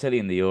like, particularly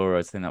in the Euros.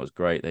 I think that was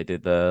great. They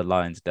did the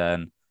Lions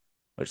Den,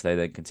 which they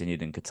then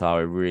continued in Qatar.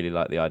 I really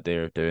like the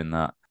idea of doing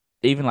that.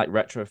 Even like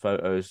retro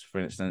photos, for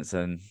instance.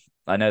 And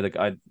I know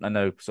I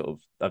know sort of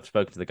I've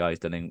spoken to the guy who's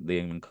done the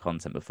England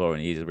content before,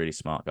 and he's a really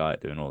smart guy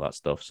at doing all that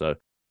stuff. So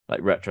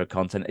like retro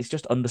content, it's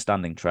just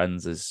understanding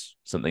trends is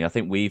something I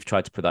think we've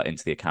tried to put that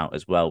into the account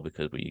as well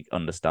because we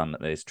understand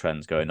that there's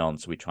trends going on,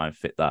 so we try and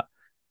fit that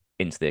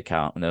into the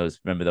account. And there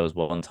was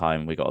one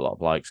time we got a lot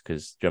of likes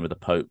because do you remember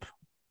the Pope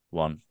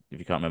one? If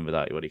you can't remember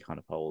that, what he kind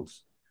of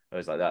holds, it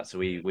was like that. So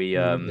we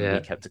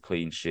kept a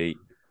clean sheet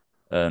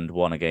and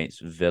won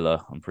against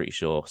Villa, I'm pretty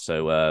sure.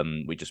 So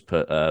we just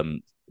put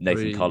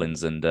Nathan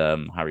Collins and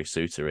Harry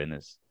Suter in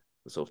as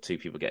the sort of two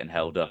people getting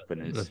held up,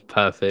 and it's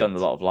Perfect. done a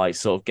lot of likes,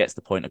 sort of gets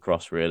the point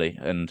across really.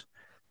 And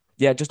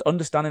yeah, just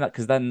understanding that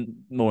because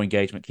then more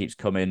engagement keeps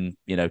coming.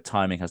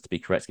 Timing has to be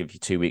correct. Give you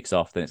 2 weeks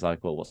off, then it's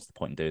like, well, what's the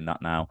point in doing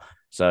that now?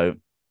 So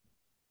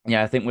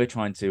yeah, I think we're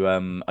trying to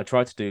I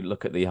tried to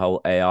look at the whole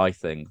AI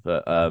thing,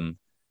 but I think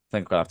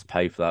I'm gonna have to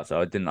pay for that.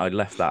 So I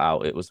left that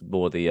out. It was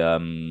more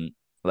the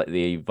like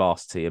the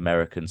varsity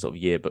American sort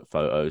of yearbook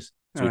photos.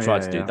 So we Oh, tried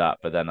yeah, to do yeah. that,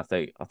 but then I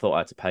thought I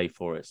had to pay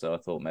for it. So I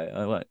thought maybe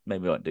I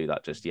won't do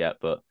that just yet.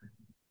 But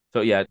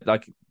so yeah,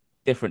 like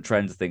different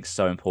trends I think is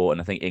so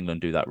important. I think England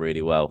do that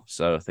really well.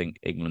 So I think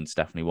England's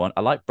definitely one.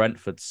 I like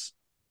Brentford's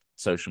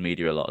social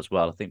media a lot as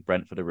well. I think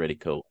Brentford are really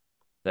cool.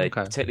 They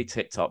Okay. particularly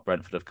TikTok,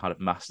 Brentford have kind of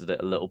mastered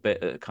it a little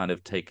bit at kind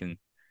of taking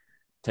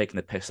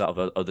the piss out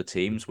of other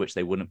teams, which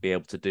they wouldn't be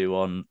able to do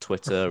on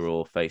Twitter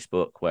or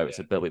Facebook, where it's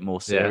a little bit more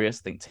serious.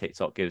 I think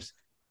TikTok gives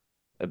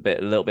a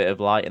little bit of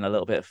light and a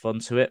little bit of fun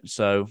to it.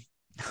 So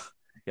you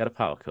had a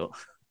power cut.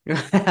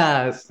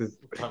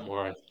 Don't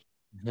worry.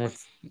 It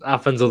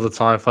happens all the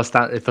time.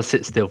 If I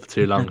sit still for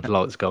too long, the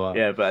lights go out.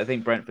 Yeah, but I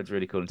think Brentford's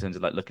really cool in terms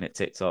of like looking at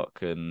TikTok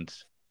and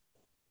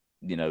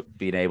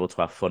being able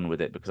to have fun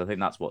with it, because I think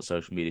that's what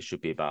social media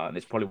should be about, and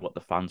it's probably what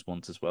the fans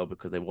want as well,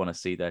 because they want to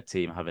see their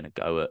team having a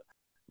go at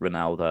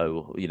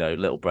Ronaldo,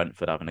 little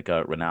Brentford having a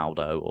go at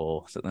Ronaldo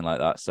or something like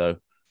that. So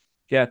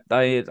yeah,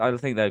 I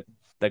think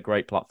they're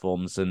great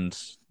platforms, and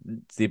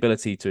the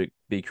ability to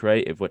be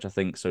creative, which I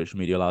think social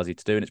media allows you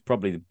to do, and it's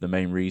probably the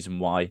main reason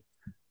why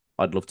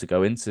I'd love to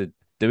go into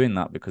doing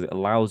that, because it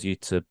allows you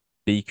to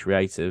be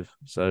creative.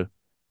 So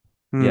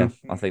yeah,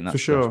 I think for that's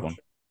sure. one.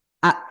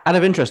 Out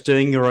of interest,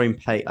 doing your own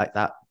pay like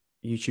that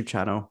YouTube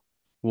channel,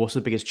 what's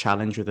the biggest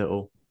challenge with it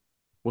all?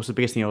 What's the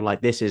biggest thing you're like,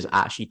 this is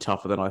actually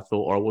tougher than I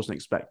thought or I wasn't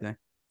expecting?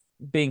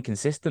 Being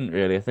consistent,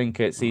 really. I think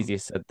it's easier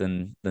said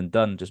than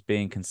done. Just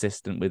being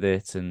consistent with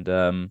it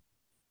and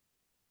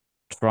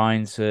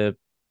trying to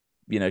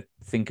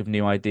think of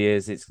new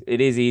ideas.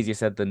 It is easier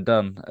said than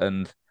done,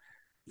 and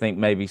I think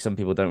maybe some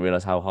people don't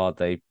realize how hard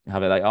they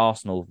have it. Like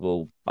Arsenal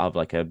will have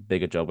like a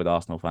bigger job with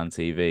Arsenal Fan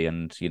TV,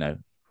 and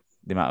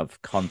the amount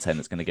of content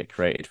that's going to get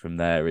created from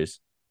there is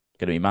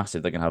going to be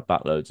massive. They're going to have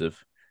backloads of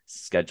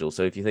schedule.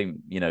 So if you think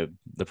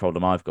the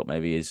problem I've got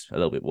maybe is a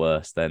little bit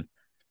worse, then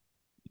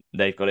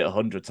they've got it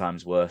 100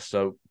 times worse.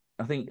 So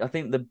I think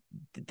the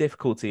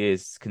difficulty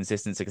is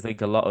consistency. I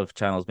think a lot of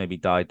channels maybe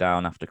die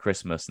down after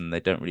Christmas and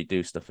they don't really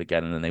do stuff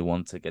again, and then they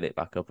want to get it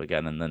back up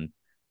again, and then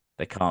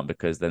they can't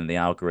because then the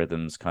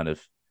algorithm's kind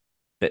of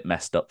bit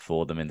messed up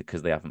for them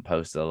because they haven't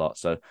posted a lot.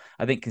 So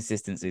I think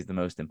consistency is the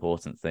most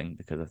important thing,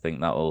 because I think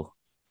that will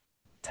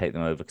take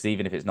them over. Because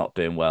even if it's not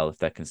doing well, if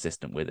they're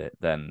consistent with it,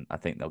 then I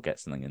think they'll get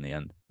something in the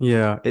end.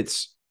 Yeah,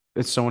 it's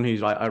someone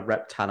who's like, I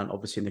rep talent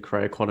obviously in the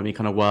career economy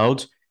kind of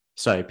world.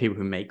 So people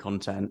who make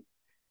content,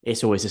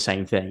 it's always the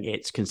same thing.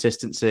 It's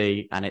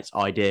consistency and it's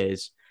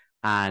ideas,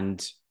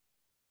 and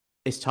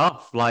it's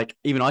tough. Like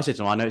even I said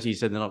to him, I know you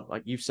said,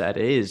 like you've said,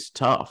 it is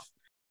tough.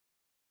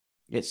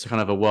 It's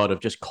kind of a world of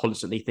just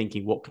constantly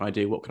thinking, what can I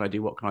do? What can I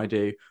do? What can I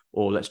do?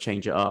 Or let's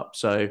change it up.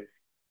 So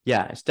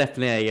yeah, it's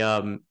definitely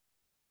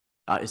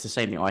it's the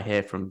same thing I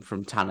hear from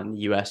talent in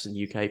the US and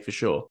UK for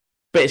sure.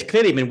 But it's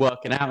clearly been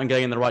working out and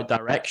going in the right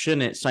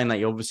direction. It's something that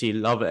you're obviously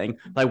loving.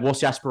 Like,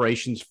 what's the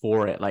aspirations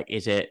for it? Like,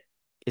 is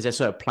there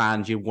sort of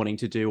plans you're wanting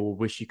to do or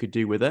wish you could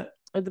do with it?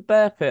 At the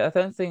Bear Pit, I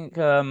don't think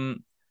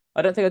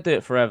I'd do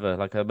it forever.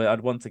 Like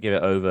I'd want to give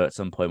it over at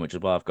some point, which is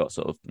why I've got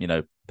sort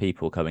of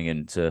people coming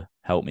in to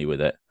help me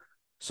with it.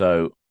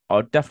 So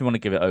I definitely want to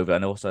give it over,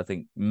 and also I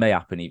think may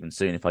happen even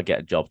soon. If I get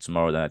a job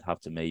tomorrow, then I'd have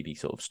to maybe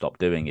sort of stop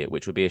doing it,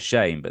 which would be a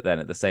shame. But then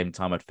at the same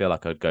time, I'd feel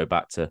like I'd go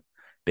back to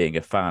being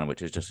a fan,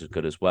 which is just as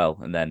good as well.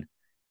 And then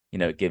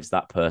it gives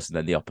that person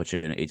then the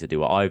opportunity to do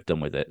what I've done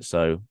with it.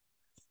 So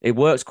it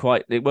works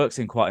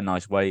in quite a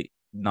nice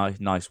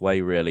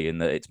way, really, in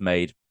that it's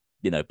made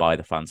by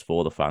the fans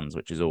for the fans,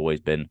 which has always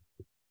been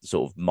the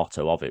sort of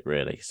motto of it,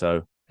 really.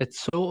 So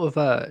it's sort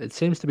of it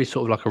seems to be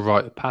sort of like a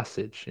rite of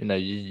passage.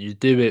 You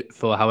do it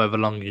for however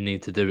long you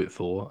need to do it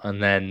for,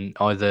 and then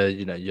either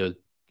your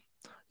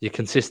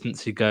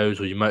consistency goes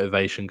or your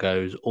motivation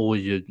goes, or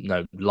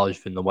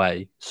life in the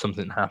way,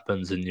 something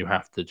happens and you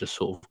have to just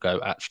sort of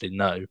go, actually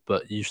no.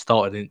 But you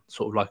started in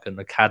sort of like an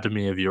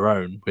academy of your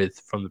own,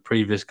 with from the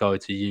previous guy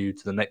to you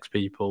to the next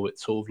people.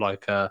 It's sort of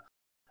like a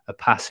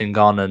passing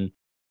on, and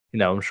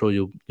I'm sure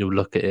you'll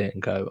look at it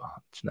and go,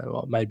 oh, do you know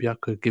what, maybe I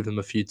could give them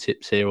a few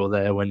tips here or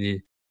there when you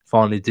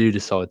finally do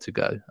decide to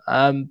go.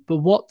 But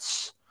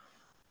what's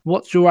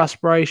your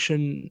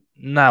aspiration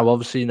now?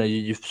 Obviously,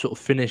 you've sort of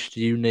finished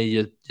uni,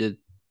 you're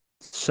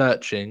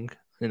searching.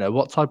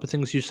 What type of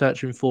things are you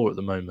searching for at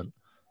the moment?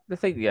 the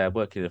thing, yeah,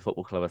 working in a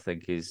football club, I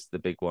think, is the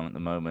big one at the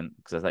moment,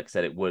 because, like I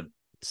said, it would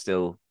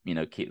still,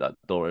 keep that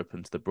door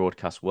open to the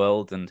broadcast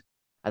world, and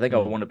I think I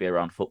want to be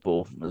around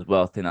football as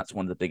well. I think that's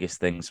one of the biggest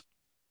things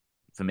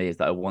for me, is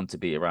that I want to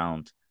be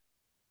around,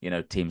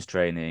 teams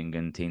training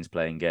and teams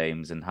playing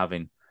games and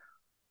having,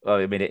 well,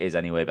 I mean, it is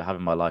anyway, but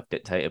having my life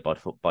dictated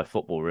by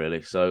football,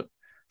 really. So I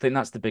think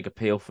that's the big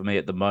appeal for me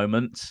at the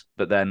moment.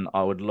 But then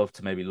I would love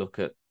to maybe look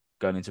at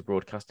going into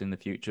broadcasting in the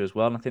future as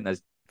well. And I think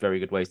there's very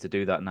good ways to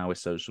do that now with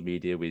social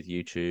media, with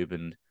YouTube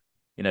and,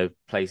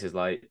 places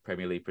like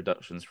Premier League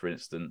Productions, for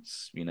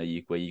instance, where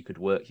you could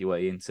work your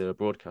way into a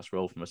broadcast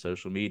role from a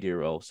social media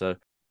role. So,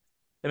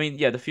 I mean,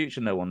 yeah, the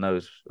future, no one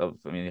knows. I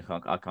mean,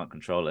 I can't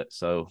control it.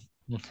 So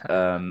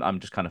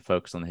I'm just kind of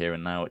focused on the here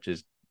and now, which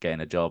is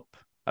getting a job.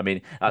 I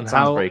mean, that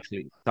sounds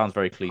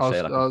very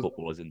cliche, like a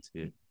footballer's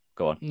interview.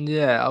 Go on.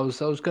 Yeah, I was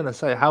going to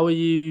say, how are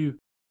you?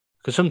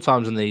 Because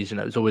sometimes in these,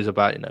 it's always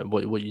about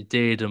what you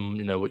did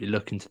and what you're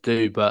looking to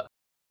do. But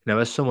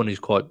as someone who's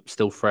quite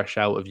still fresh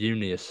out of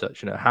uni as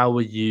such, how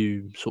are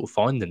you sort of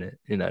finding it?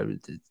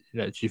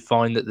 Do you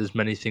find that there's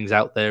many things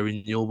out there in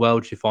your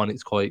world? Do you find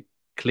it's quite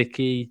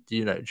clicky? Do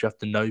you have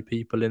to know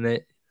people in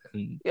it?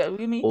 Yeah, I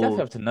mean, you definitely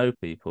have to know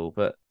people,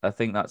 but I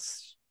think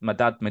that's my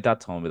dad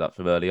told me that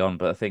from early on.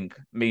 But I think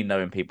me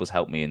knowing people's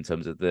helped me in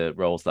terms of the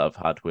roles that I've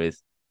had with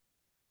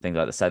things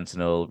like the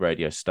Sentinel,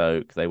 Radio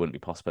Stoke. They wouldn't be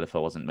possible if I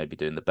wasn't maybe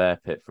doing the Bear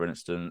Pit, for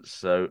instance.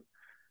 So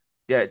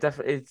yeah,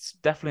 it's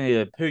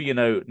definitely who you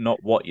know, not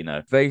what you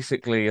know.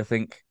 Basically, I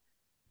think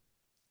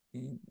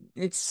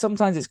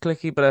sometimes it's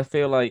clicky, but I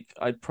feel like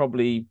I'd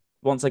probably,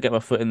 once I get my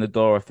foot in the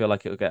door, I feel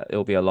like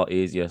it'll be a lot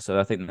easier. So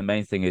I think the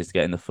main thing is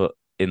getting the foot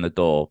in the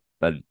door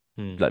and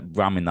like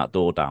ramming that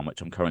door down,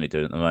 which I'm currently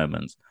doing at the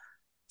moment.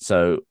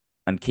 So,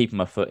 and keeping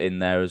my foot in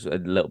there as a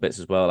little bits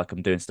as well. Like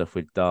I'm doing stuff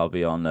with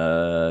Derby on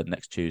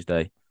next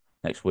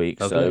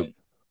week. Okay. So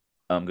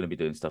I'm going to be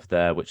doing stuff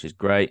there, which is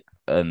great,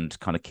 and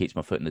kind of keeps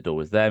my foot in the door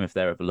with them. If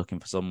they're ever looking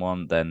for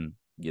someone, then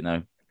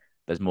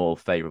there's more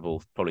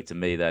favourable probably to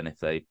me than if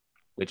they,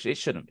 which it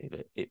shouldn't be,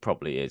 but it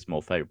probably is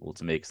more favourable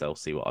to me because they'll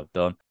see what I've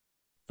done.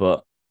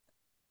 But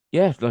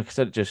yeah, like I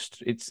said,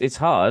 just it's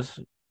hard.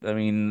 I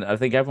mean, I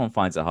think everyone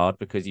finds it hard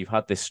because you've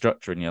had this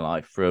structure in your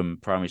life from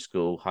primary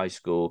school, high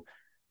school,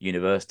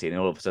 university, and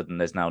all of a sudden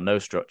there's now no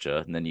structure,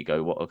 and then you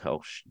go,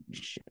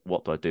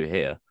 what do I do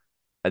here?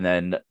 and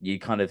then you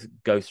kind of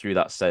go through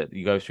that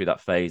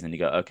phase, and you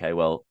go, okay,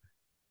 well,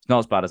 it's not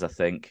as bad as I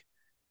think.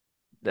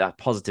 That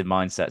positive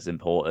mindset is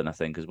important, I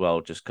think, as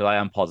well, just because I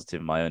am positive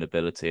in my own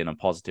ability and I'm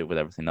positive with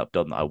everything I've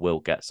done that I will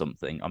get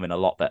something. I'm in a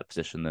lot better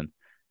position than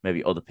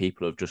maybe other people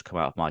who have just come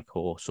out of my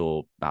course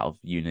or out of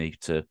uni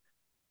to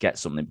get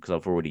something because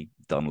I've already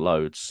done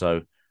loads.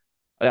 So,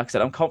 like I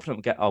said, I'm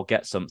confident I'll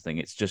get something.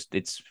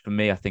 It's for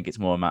me, I think it's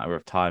more a matter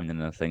of time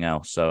than anything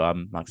else. So,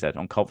 like I said,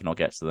 I'm confident I'll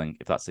get something.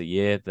 If that's a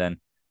year, then it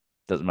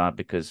doesn't matter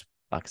because,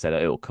 like I said,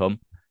 it'll come.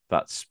 If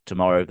that's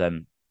tomorrow,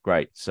 then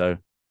great. So,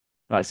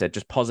 like I said,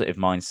 just positive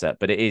mindset,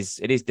 but it is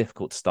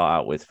difficult to start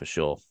out with for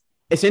sure.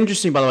 It's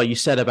interesting, by the way, you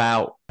said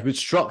about with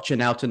structure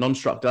now to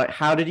non-structure. Like,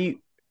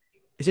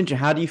 it's interesting.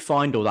 How do you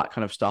find all that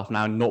kind of stuff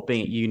now, not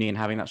being at uni and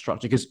having that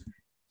structure? Because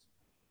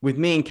with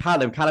me and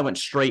Callum went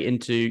straight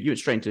into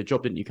the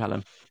job, didn't you,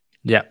 Callum?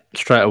 Yeah,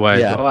 straight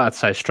away. Yeah. Well, I'd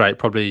say straight.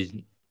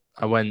 Probably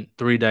I went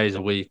 3 days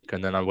a week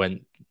and then I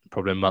went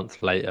probably a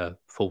month later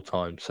full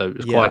time. So it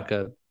was quite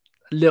a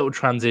little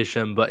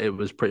transition, but it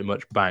was pretty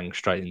much bang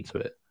straight into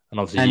it. And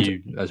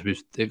obviously you, as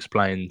we've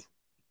explained,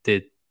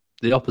 did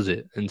the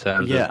opposite in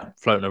terms of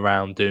floating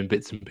around, doing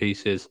bits and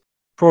pieces,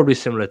 probably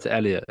similar to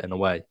Elliot in a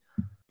way.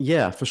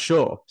 Yeah, for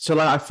sure. So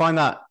like, I find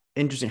that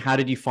interesting. How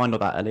did you find all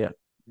that, Elliot?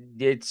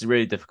 It's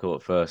really difficult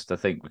at first, I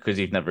think, because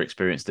you've never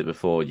experienced it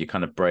before. Your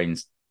kind of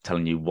brain's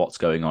telling you what's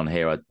going on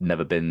here. I've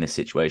never been in this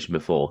situation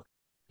before.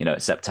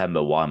 It's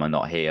September. Why am I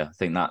not here? I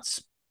think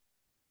that's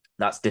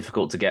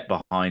difficult to get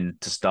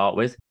behind to start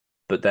with.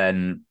 But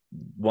then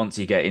once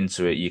you get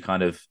into it, you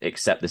kind of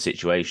accept the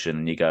situation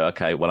and you go,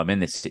 okay, well, I'm in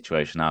this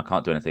situation now. I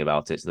can't do anything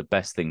about it. So the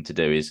best thing to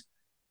do is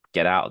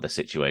get out of the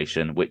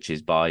situation, which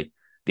is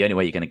the only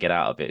way you're going to get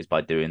out of it is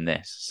by doing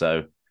this.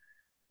 So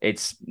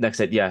it's, like I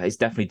said, yeah, it's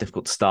definitely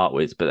difficult to start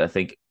with. But I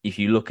think if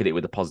you look at it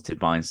with a positive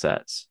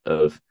mindset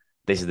of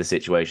this is the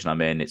situation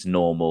I'm in, it's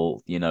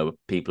normal.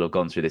 People have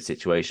gone through this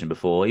situation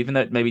before, even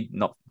though it maybe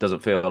not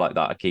doesn't feel like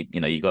that.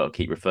 You got to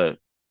keep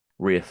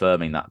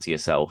reaffirming that to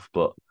yourself.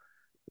 But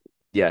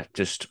yeah,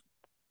 just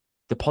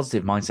the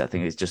positive mindset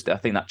thing is I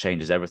think that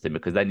changes everything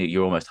because then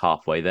you're almost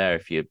halfway there.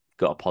 If you've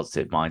got a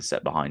positive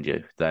mindset behind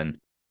you, then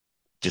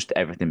just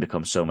everything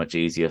becomes so much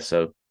easier.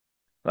 So,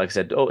 like I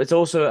said, I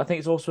think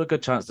it's also a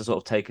good chance to sort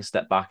of take a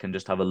step back and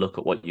just have a look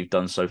at what you've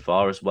done so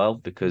far as well.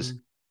 Because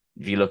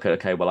if you look at,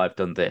 okay, well, I've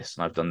done this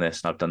and I've done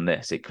this and I've done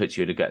this, it puts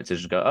you to get a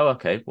decision to go, oh,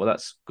 okay, well,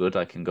 that's good.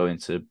 I can go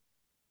into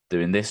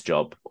doing this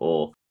job,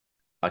 or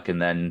I can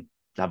then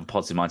have a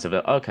positive mindset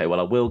of, okay, well,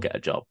 I will get a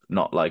job,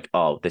 not like,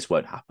 oh, this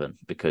won't happen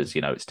because,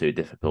 it's too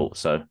difficult.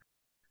 So,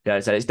 yeah,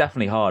 it's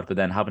definitely hard, but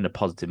then having a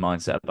positive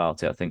mindset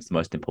about it, I think is the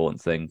most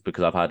important thing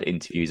because I've had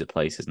interviews at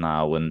places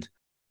now and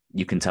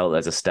you can tell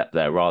there's a step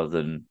there rather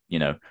than,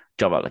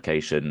 job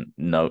application,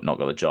 no, not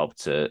got a job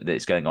to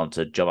it's going on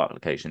to job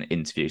application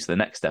interview. So the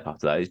next step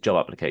after that is job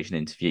application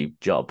interview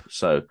job.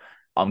 So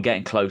I'm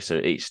getting closer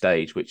at each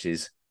stage, which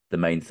is the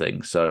main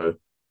thing. So,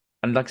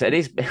 and like I said, it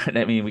is,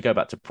 I mean, we go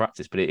back to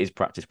practice, but it is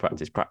practice, job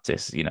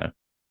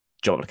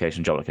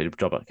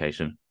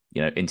application,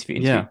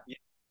 interview,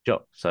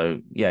 job. So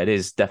yeah, it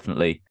is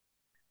definitely,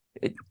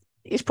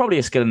 it's probably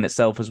a skill in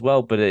itself as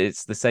well, but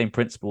it's the same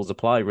principles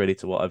apply really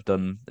to what I've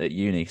done at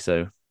uni.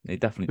 So it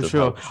definitely does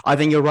help. I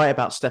think you're right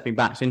about stepping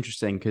back. It's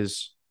interesting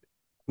because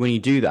when you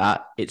do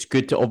that, it's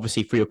good to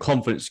obviously for your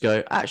confidence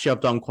go, actually,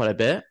 I've done quite a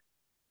bit,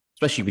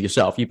 especially with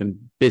yourself. You've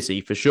been busy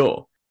for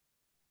sure.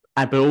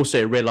 But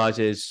also it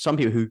realizes some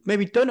people who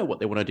maybe don't know what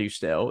they want to do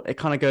still, it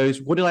kind of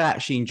goes, what did I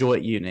actually enjoy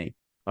at uni?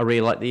 I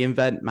really like the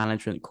event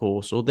management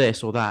course or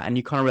this or that. And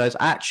you kind of realize,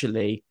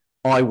 actually,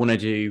 I want to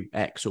do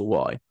X or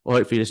Y. Or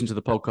hopefully you listen to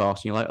the podcast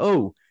and you're like,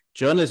 oh,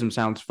 journalism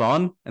sounds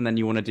fun. And then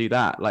you want to do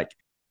that. Like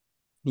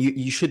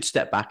you should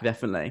step back,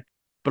 definitely.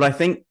 But I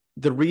think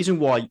the reason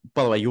why,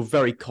 by the way, you're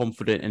very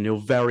confident and you're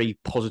very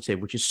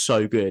positive, which is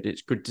so good.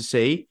 It's good to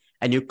see.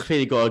 And you've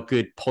clearly got a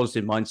good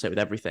positive mindset with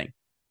everything,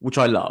 which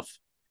I love.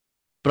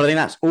 But I think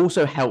that's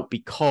also helped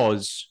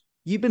because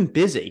you've been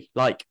busy.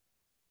 Like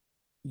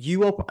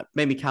you are,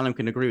 maybe Callum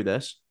can agree with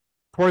this,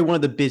 probably one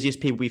of the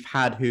busiest people we've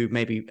had who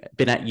maybe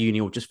been at uni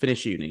or just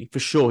finished uni. For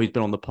sure, who's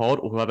been on the pod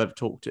or who I've ever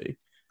talked to.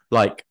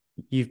 Like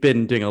you've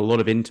been doing a lot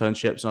of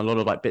internships and a lot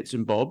of like bits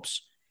and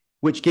bobs,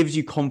 which gives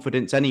you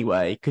confidence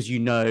anyway, because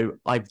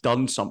I've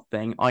done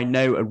something. I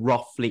know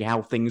roughly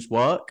how things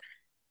work.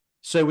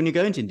 So when you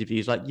go into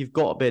interviews, like you've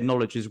got a bit of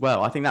knowledge as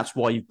well. I think that's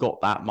why you've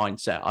got that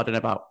mindset. I don't know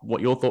about what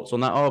your thoughts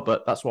on that are,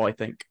 but that's what I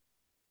think.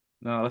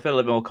 No, I feel a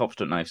little bit more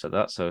confident now you said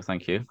that, so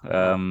thank you.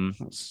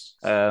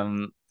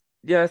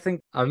 Yeah, I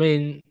think. I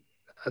mean,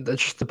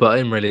 that's just about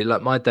him really.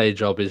 Like my day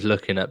job is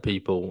looking at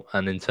people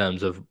and in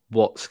terms of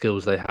what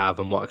skills they have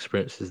and what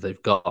experiences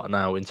they've got.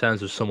 Now, in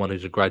terms of someone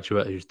who's a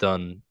graduate who's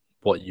done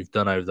what you've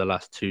done over the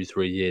last 2,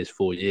 3 years,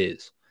 4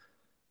 years,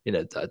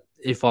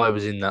 if I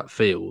was in that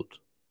field.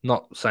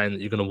 Not saying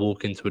that you're going to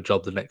walk into a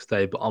job the next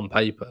day, but on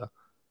paper,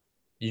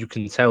 you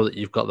can tell that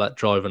you've got that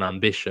drive and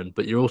ambition,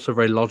 but you're also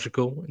very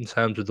logical in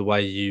terms of the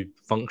way you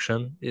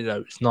function.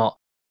 It's not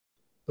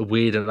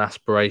weird and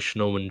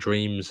aspirational and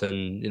dreams,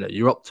 and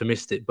you're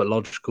optimistic but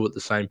logical at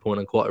the same point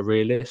and quite a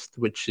realist,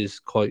 which is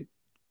quite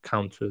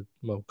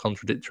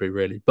contradictory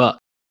really. But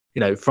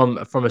from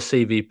a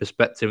CV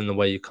perspective and the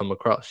way you come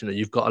across,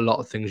 you've got a lot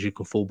of things you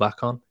can fall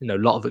back on. A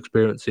lot of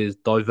experiences,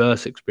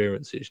 diverse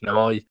experiences.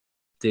 I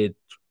did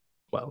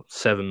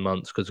 7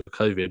 months because of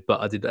COVID,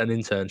 but I did an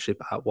internship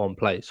at one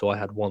place, so I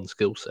had one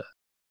skill set.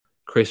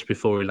 Chris,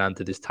 before he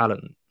landed his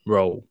talent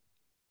role,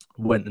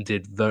 went and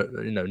did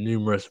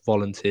numerous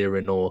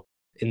volunteering or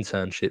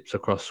internships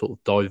across sort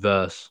of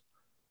diverse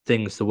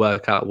things to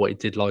work out what he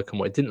did like and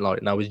what he didn't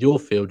like. Now, with your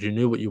field, you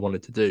knew what you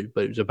wanted to do,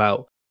 but it was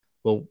about,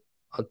 well,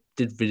 I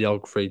did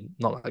videography,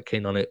 not that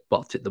keen on it, but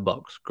I ticked the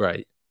box.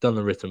 Great. Done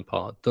the written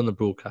part, done the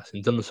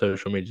broadcasting, done the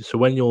social media. So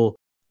when you're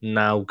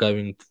now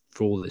going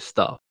through all this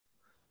stuff,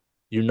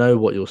 you know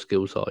what your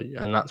skills are,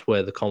 and that's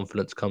where the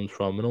confidence comes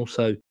from. And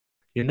also,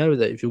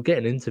 that if you're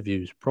getting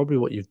interviews, probably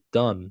what you've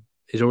done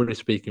is already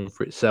speaking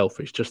for itself.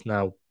 It's just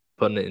now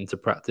putting it into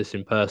practice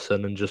in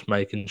person and just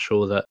making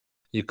sure that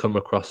you come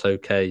across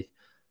okay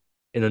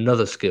in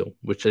another skill,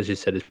 which, as you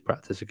said, is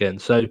practice again.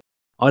 So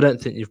I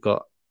don't think you've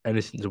got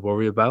anything to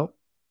worry about.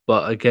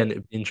 But again,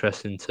 it'd be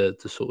interesting to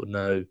sort of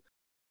know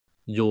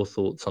your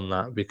thoughts on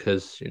that,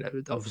 because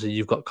obviously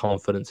you've got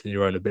confidence in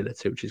your own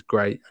ability, which is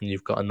great, and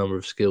you've got a number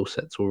of skill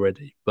sets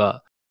already,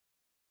 but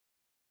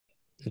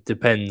it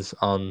depends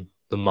on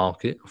the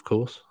market, of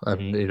course,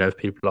 and if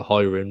people are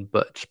hiring.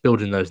 But just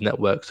building those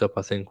networks up,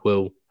 I think,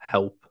 will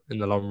help in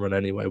the long run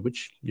anyway,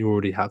 which you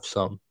already have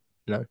some.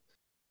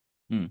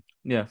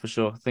 Yeah, for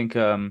sure. I think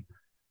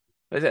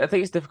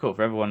it's difficult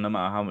for everyone, no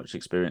matter how much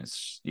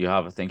experience you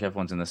have. I think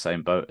everyone's in the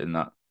same boat in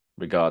that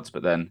regards.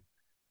 But then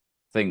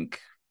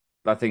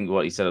I think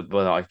what you said,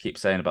 what I keep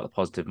saying about the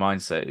positive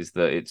mindset, is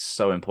that it's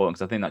so important,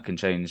 because I think that can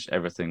change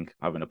everything.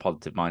 Having a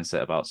positive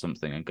mindset about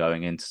something and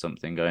going into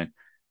something going,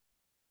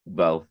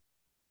 well,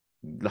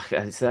 like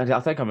I said, I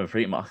think I'm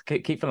repeating. I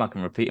keep feeling like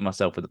I'm repeating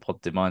myself with the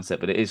positive mindset,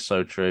 but it is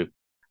so true.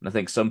 And I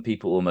think some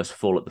people almost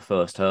fall at the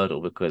first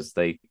hurdle because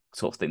they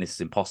sort of think this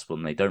is impossible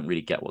and they don't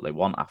really get what they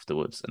want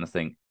afterwards. And I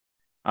think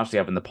actually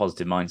having the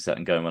positive mindset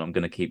and going, well, I'm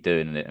going to keep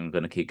doing it, I'm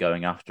going to keep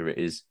going after it,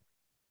 is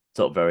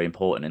sort of very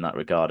important in that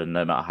regard. And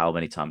no matter how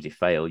many times you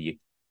fail, you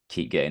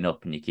keep getting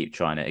up and you keep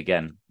trying it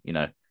again.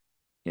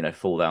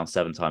 Fall down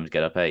 7 times,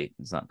 get up 8.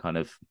 It's that kind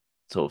of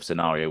sort of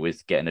scenario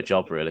with getting a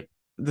job, really.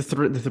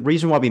 The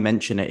reason why we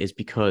mention it is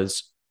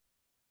because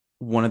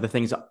one of the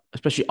things that,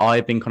 especially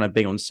I've been kind of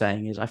big on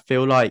saying, is I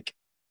feel like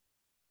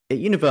at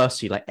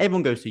university, like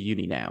everyone goes to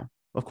uni now.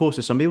 Of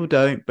course, some people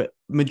don't, but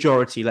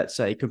majority, let's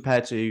say,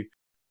 compared to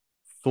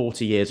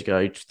 40 years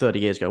ago, 30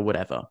 years ago,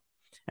 whatever.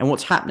 And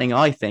what's happening,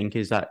 I think,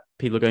 is that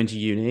people are going to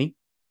uni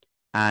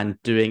and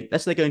doing,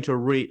 let's say they're going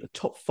to a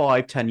top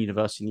 5, 10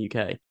 university in the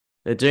UK.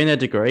 They're doing their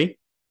degree,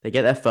 they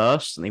get there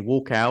first, and they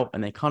walk out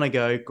and they kind of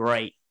go,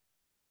 great.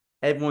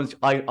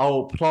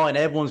 I'll apply and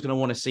everyone's going to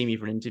want to see me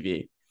for an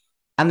interview.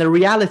 And the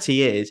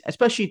reality is,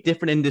 especially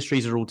different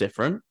industries are all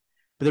different,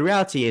 but the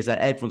reality is that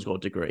everyone's got a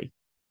degree.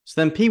 So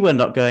then people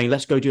end up going,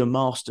 let's go do a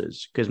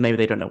master's, because maybe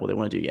they don't know what they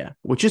want to do yet,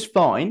 which is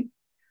fine.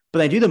 But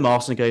they do the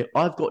master's and go,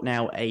 I've got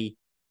now a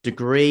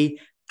degree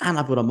and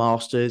I've got a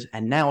master's,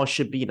 and now I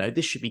should be,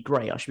 this should be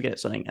great. I should be getting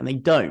something. And they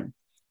don't.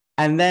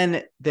 And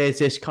then there's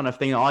this kind of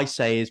thing that I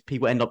say is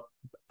people end up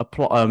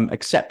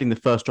accepting the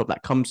first job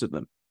that comes to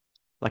them.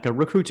 Like a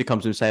recruiter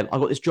comes and says, I've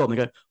got this job. And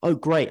they go, oh,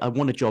 great. I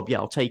want a job. Yeah,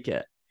 I'll take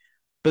it.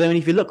 But then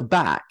if you look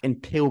back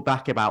and peel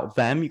back about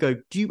them, you go,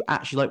 do you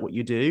actually like what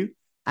you do?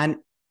 And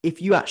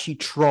if you actually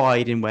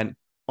tried and went,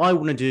 I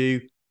want to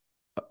do,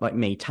 like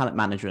me, talent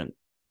management.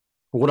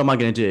 What am I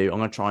going to do? I'm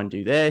going to try and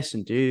do this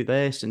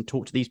and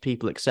talk to these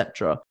people,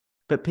 etc.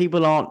 But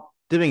people aren't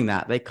doing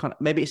that. They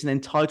maybe it's an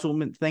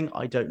entitlement thing.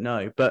 I don't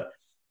know. But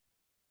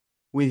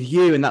with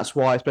you, and that's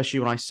why,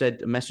 especially when I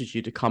said a message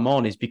you to come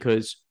on, is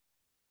because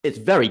it's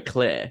very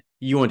clear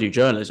you want to do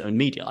journalism and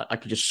media. I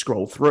could just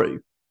scroll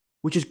through,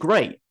 which is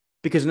great,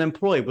 because an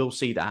employer will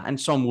see that and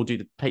some will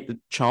take the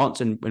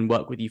chance and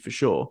work with you for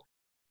sure.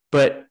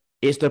 But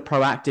it's the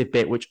proactive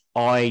bit, which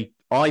I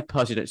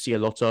personally don't see a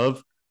lot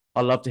of. I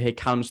love to hear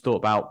Callum's thought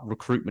about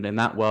recruitment in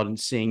that world and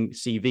seeing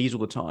CVs all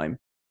the time.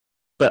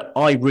 But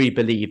I really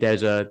believe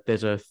there's a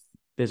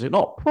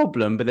not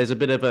problem, but there's a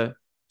bit of a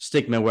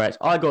stigma where it's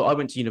I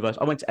went to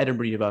university, I went to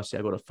Edinburgh University,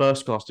 I got a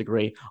first class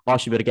degree, I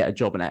should be able to get a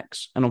job in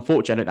X. And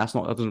unfortunately, that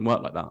doesn't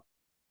work like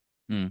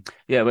that.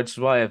 Yeah, which is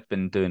why I've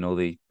been doing all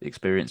the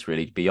experience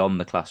really beyond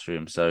the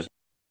classroom. So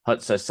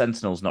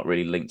Sentinel's not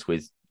really linked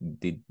with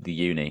the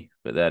uni,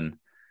 but then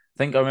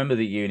I remember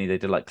the uni, they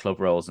did like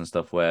club roles and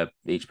stuff where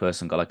each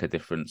person got like a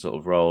different sort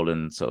of role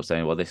and sort of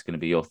saying, well, this is going to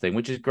be your thing,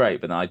 which is great.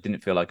 But then I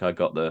didn't feel like I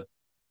got the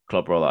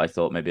club role that I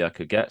thought maybe I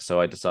could get.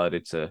 So I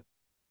decided to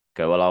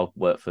go, well, I'll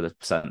work for the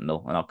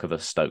Sentinel and I'll cover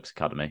Stokes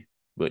Academy,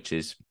 which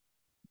is,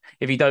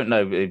 if you don't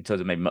know in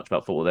terms of maybe much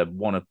about football, they're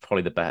one of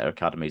probably the better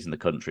academies in the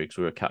country, because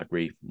we're a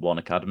Category 1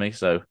 academy.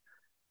 So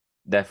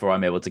therefore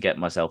I'm able to get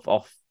myself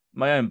off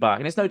my own back.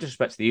 And it's no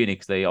disrespect to the uni,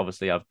 because they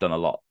obviously have done a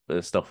lot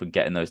of stuff with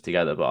getting those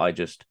together, but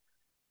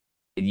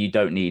you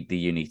don't need the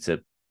uni to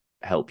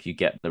help you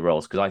get the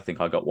roles, because I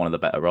think I got one of the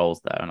better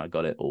roles there, and I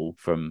got it all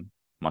from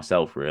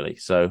myself, really.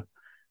 So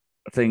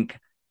I think,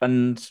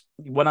 and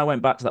when I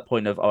went back to that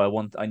point of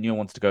I knew I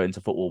wanted to go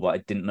into football, but I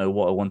didn't know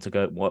what I wanted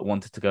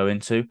to go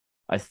into.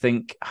 I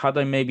think had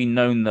I maybe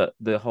known that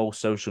the whole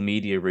social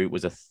media route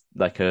was a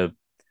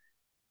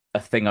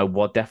thing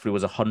definitely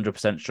was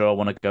 100% sure I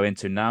want to go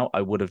into now,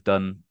 I would have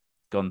gone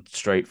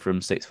straight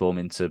from sixth form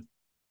into,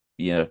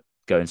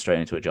 going straight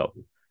into a job.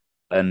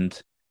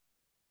 And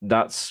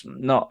it's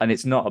not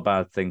a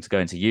bad thing to go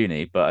into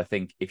uni, but I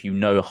think if you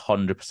know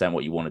 100%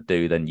 what you want to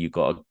do, then you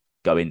got to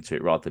go into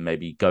it, rather than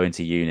maybe go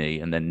into uni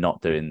and then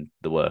not doing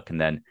the work, and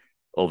then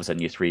all of a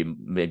sudden you're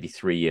maybe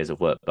 3 years of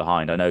work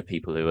behind. I know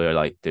people who are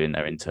like doing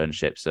their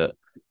internships at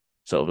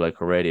sort of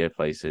local radio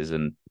places,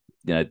 and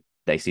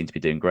they seem to be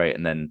doing great,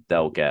 and then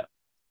they'll get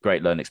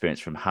great learning experience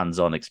from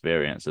hands-on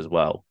experience as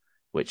well,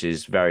 which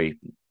is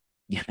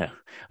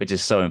which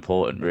is so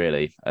important,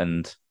 really.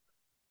 And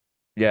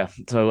yeah,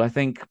 so I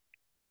think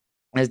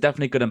there's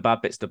definitely good and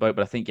bad bits to both,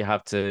 but I think you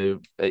have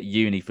to, at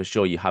uni for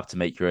sure, you have to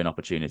make your own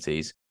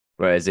opportunities.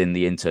 Whereas in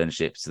the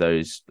internships,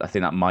 I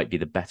think that might be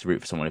the better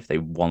route for someone if they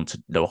want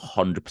to know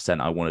 100%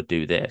 I want to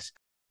do this.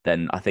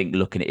 Then I think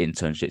looking at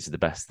internships is the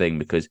best thing,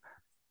 because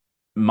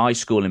my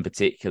school in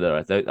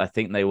particular, I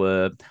think they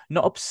were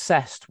not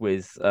obsessed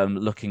with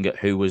looking at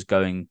who was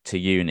going to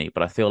uni,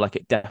 but I feel like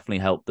it definitely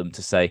helped them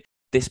to say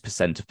this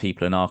percent of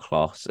people in our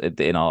class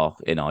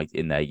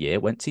in their year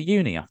went to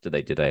uni after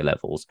they did A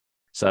levels.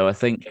 So I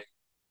think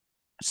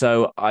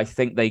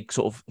they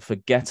sort of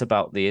forget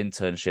about the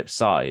internship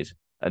side,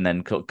 and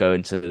then go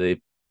into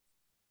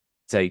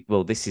say,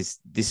 well, this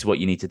is what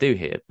you need to do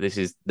here. This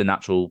is the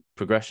natural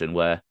progression,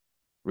 where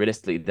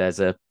realistically there's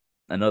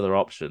another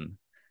option,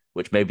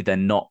 which maybe they're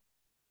not,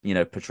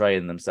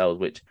 portraying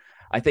themselves, which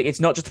I think it's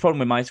not just a problem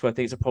with my school. I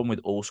think it's a problem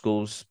with all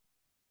schools.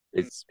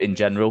 It's in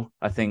general,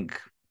 I think,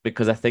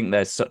 because I think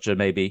there's such a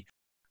maybe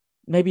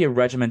a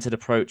regimented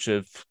approach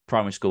of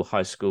primary school,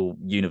 high school,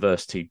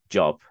 university,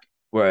 job,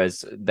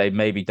 whereas they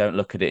maybe don't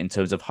look at it in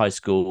terms of high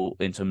school,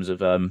 in terms of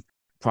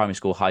primary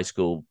school, high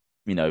school,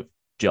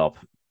 job.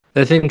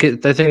 They think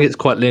it's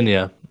quite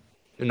linear.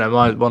 One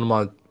of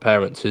my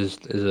parents is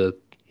a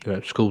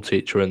school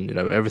teacher, and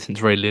everything's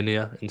very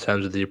linear in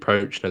terms of the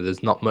approach.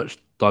 There's not much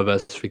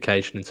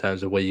diversification in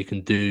terms of where you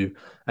can do,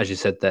 as you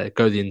said there,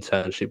 go the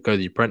internship, go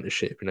the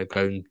apprenticeship,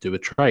 go and do a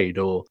trade,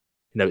 or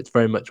it's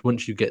very much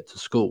once you get to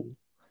school,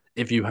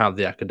 if you have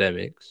the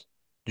academics,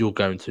 you're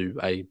going to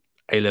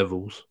A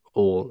levels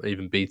or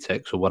even B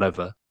techs or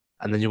whatever,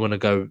 and then you want to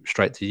go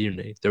straight to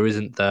uni. There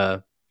isn't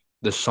the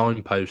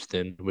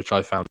signposting, which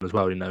I found as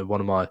well.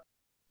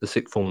 The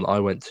sixth form that I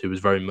went to was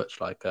very much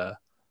like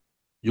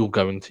you're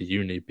going to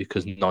uni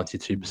because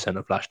 92%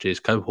 of last year's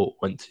cohort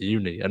went to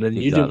uni, and then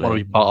you didn't want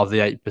to be part of the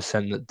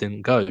 8% that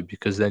didn't go,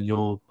 because then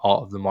you're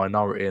part of the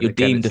minority. And you're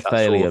again, deemed a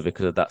failure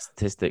because of that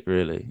statistic.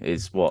 Really,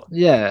 is what.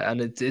 Yeah,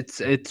 and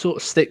it sort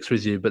of sticks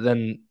with you. But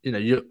then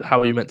how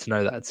are you meant to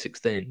know that at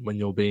 16 when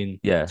you're being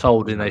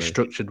told in a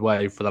structured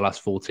way for the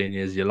last 14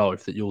 years of your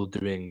life that you're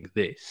doing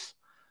this?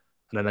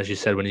 And then, as you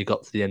said, when you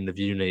got to the end of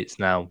uni, it's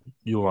now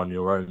you're on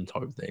your own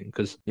type of thing.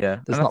 Because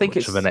there's not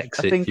much of an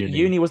exit. I think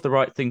uni was the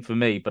right thing for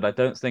me, but I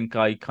don't think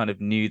I kind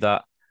of knew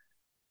that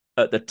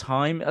at the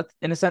time.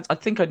 In a sense, I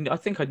think I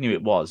knew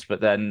it was, but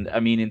then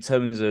I mean, in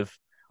terms of,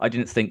 I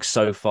didn't think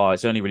so far.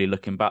 It's only really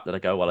looking back that I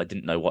go, well, I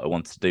didn't know what I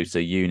wanted to do. So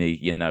uni,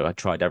 I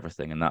tried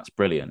everything, and that's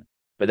brilliant.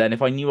 But then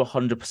if I knew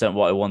 100%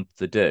 what I wanted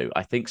to do,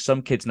 I think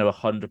some kids know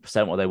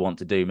 100% what they want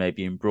to do,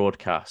 maybe in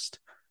broadcast,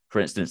 for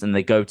instance, and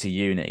they go to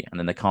uni and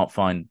then they can't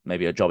find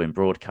maybe a job in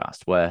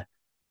broadcast, where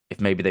if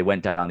maybe they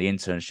went down the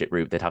internship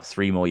route, they'd have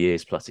 3 more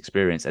years plus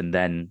experience, and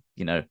then,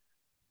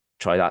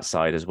 try that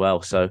side as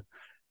well. So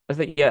I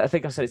think I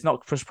said it's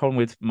not just a problem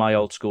with my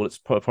old school. It's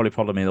probably a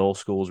problem in all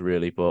schools,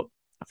 really. But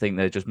I think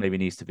there just maybe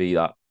needs to be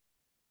that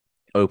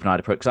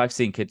open-eyed approach, because I've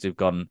seen kids who've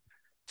gone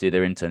to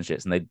their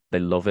internships and they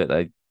love it.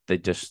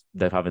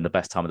 They're having the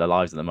best time of their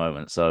lives at the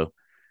moment. So,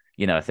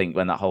 I think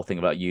when that whole thing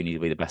about uni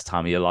will be the best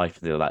time of your life,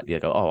 they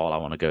go, oh, well, I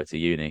want to go to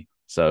uni.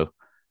 So,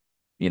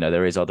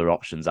 there is other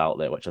options out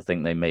there, which I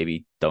think they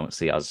maybe don't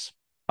see as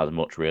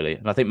much, really.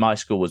 And I think my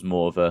school was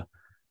more of a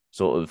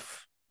sort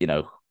of,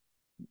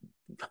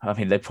 I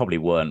mean, they probably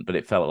weren't, but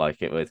it felt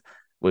like it was,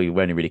 we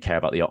only really care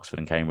about the Oxford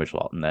and Cambridge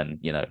lot. And then,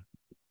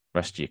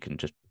 rest you can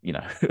just,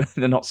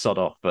 they're not sod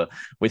off, but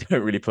we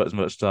don't really put as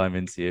much time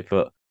into you.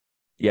 But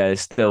yeah,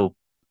 there's still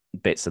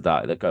bits of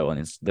that go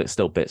on. There's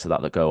still bits of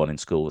that go on in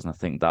schools, and I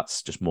think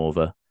that's just more of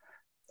a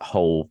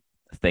whole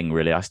thing,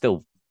 really. I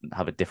still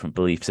have a different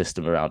belief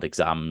system around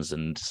exams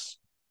and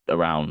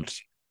around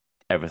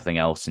everything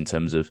else in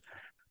terms of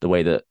the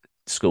way that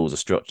schools are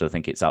structured. I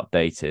think it's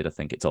outdated. I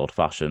think it's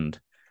old-fashioned,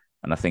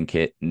 and I think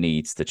it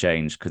needs to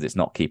change because it's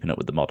not keeping up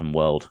with the modern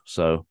world.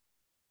 So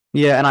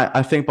yeah, and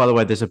I think, by the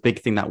way, there's a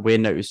big thing that we're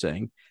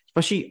noticing,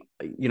 especially,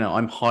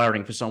 I'm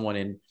hiring for someone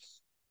in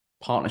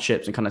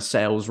partnerships and kind of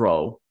sales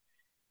role.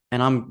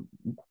 And am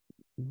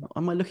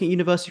I looking at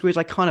university degrees?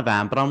 I kind of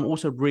am, but I'm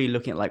also really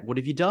looking at, like, what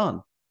have you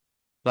done?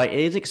 Like, it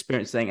is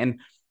experience thing. And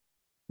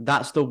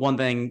that's the one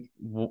thing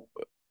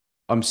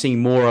I'm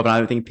seeing more of. And I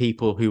don't think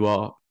people who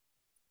are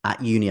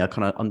at uni are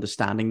kind of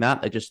understanding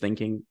that. They're just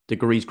thinking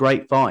degree's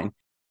great, fine.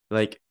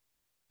 Like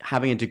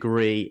having a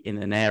degree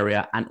in an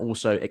area and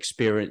also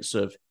experience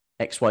of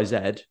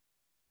XYZ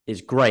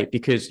is great,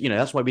 because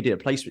that's why we did a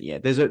placement year.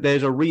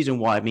 There's a reason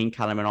why me and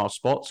Callum in our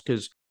spots,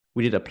 because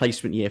we did a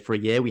placement year for a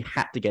year. We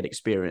had to get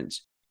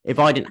experience. If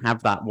I didn't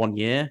have that 1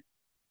 year,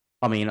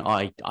 I mean,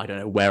 I don't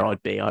know where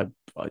I'd be. I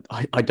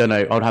don't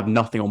know. I'd have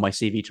nothing on my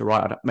CV to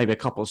write. Maybe a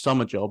couple of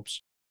summer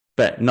jobs,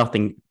 but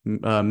nothing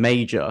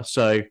major.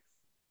 So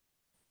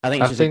I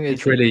think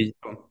it's really.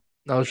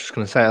 I was just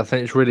going to say, I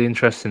think it's really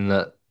interesting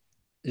that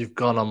you've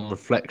gone on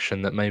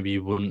reflection that maybe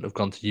you wouldn't have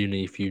gone to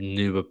uni if you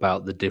knew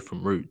about the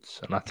different routes,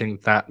 and I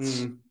think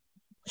that's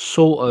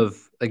sort of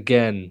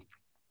again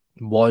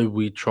why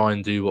we try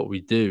and do what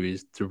we do,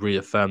 is to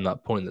reaffirm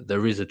that point that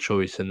there is a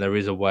choice and there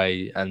is a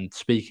way. And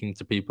speaking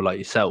to people like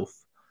yourself,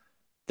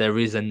 there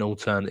is an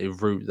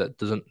alternative route that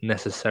doesn't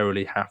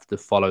necessarily have to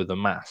follow the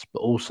mass, but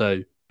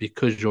also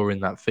because you're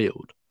in that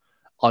field,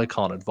 I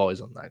can't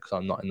advise on that because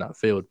I'm not in that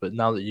field. But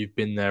now that you've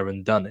been there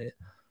and done it,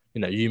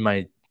 you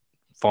may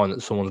find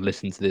that someone's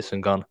listened to this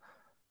and gone,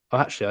 oh,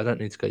 actually, I don't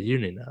need to go to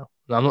uni now.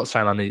 Now, I'm not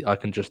saying I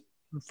can just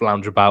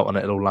lounge about and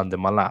it'll all land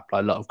in my lap.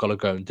 Like, look, I've got to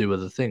go and do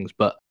other things,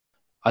 but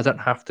I don't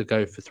have to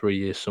go for 3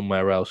 years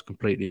somewhere else,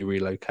 completely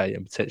relocate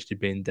and potentially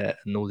be in debt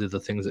and all the other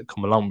things that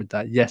come along with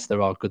that. Yes,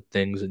 there are good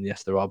things and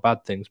yes, there are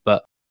bad things,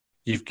 but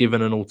you've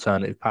given an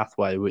alternative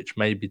pathway, which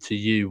maybe to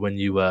you when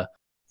you were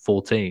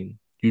 14,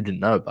 you didn't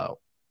know about.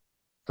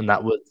 And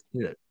that was,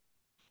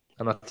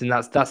 and I think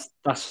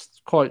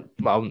that's quite,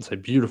 well, I wouldn't say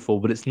beautiful,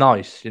 but it's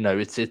nice.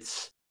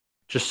 It's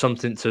just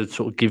something to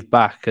sort of give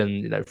back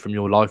and, from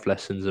your life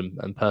lessons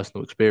and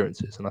personal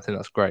experiences. And I think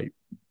that's great.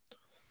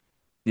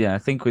 Yeah, I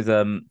think with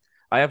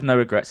I have no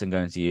regrets in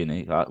going to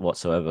uni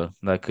whatsoever,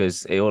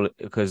 because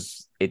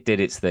it did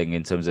its thing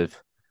in terms of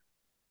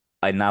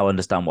I now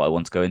understand what I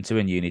want to go into,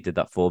 and uni did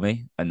that for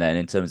me. And then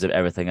in terms of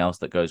everything else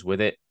that goes with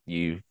it,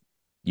 you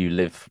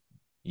live,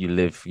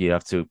 you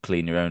have to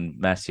clean your own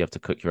mess, you have to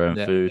cook your own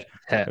food,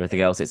 everything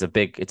else. It's a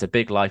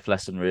big life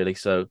lesson, really.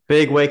 So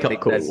big wake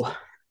up call.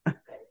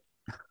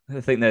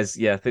 I think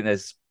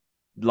there's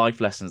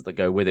life lessons that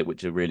go with it,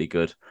 which are really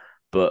good.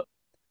 But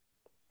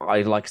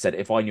like I said,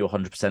 if I knew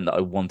 100% that I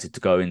wanted to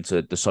go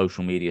into the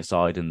social media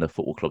side and the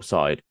football club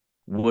side,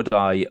 would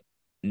I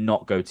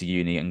not go to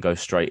uni and go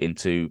straight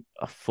into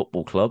a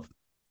football club?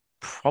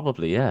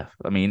 Probably, yeah.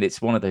 I mean,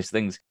 it's one of those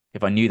things.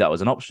 If I knew that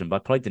was an option, but I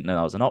probably didn't know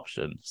that was an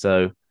option.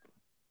 So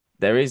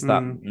there is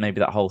that, maybe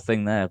that whole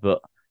thing there.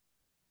 But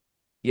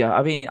yeah,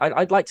 I mean,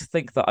 I'd like to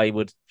think that I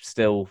would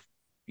still,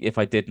 if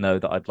I did know,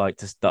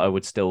 that I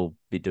would still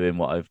be doing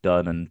what I've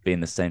done and be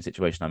in the same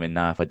situation I'm in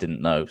now if I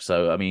didn't know.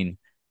 So, I mean,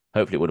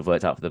 hopefully it would have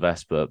worked out for the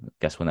best, but I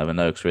guess we'll never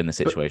know because we're in the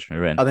situation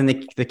we're in. I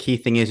think the key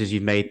thing is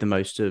you've made the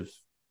most of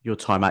your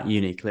time at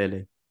uni,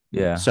 clearly.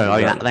 Yeah. So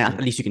exactly. I mean,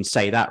 at least you can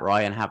say that,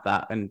 right, and have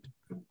that and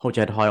hold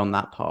your head high on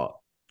that part.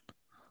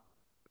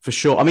 For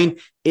sure. I mean,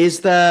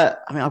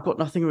 I've got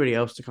nothing really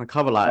else to kind of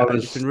cover.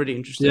 It's been really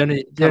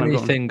interesting. The only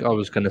thing I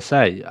was going to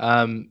say,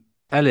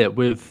 Elliot,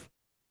 with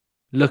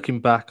looking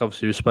back,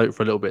 obviously we spoke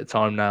for a little bit of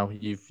time now.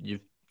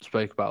 You've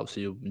spoke about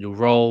obviously your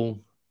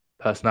role,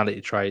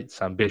 personality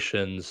traits,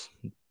 ambitions,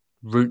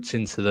 roots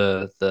into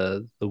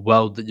the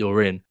world that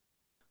you're in.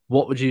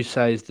 What would you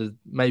say is the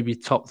maybe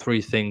top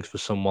 3 things for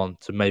someone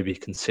to maybe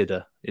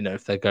consider,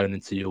 if they're going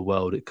into your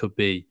world? It could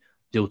be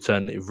the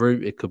alternative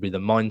route, it could be the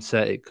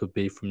mindset, it could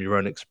be from your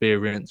own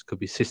experience, it could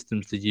be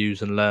systems to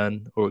use and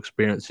learn or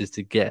experiences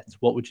to get.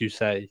 What would you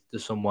say to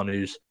someone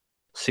who's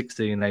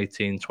 16,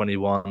 18,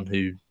 21,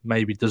 who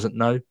maybe doesn't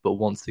know but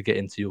wants to get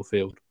into your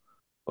field?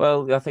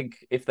 Well, I think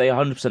if they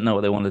 100% know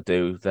what they want to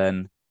do,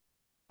 then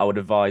I would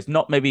advise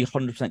not maybe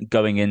 100%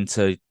 going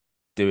into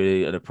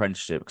do an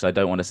apprenticeship, because I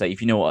don't want to say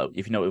if you know what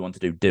you want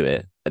to do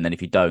it, and then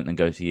if you don't, then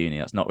go to uni.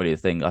 That's not really a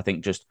thing. I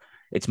think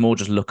it's more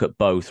just look at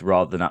both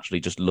rather than actually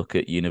just look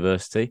at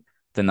university.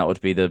 Then that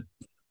would be the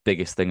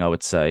biggest thing I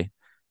would say.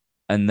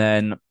 And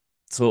then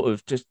sort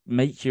of just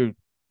make your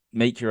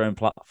own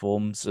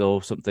platforms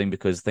or something,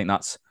 because I think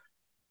that's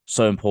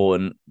so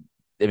important.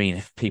 I mean,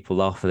 if people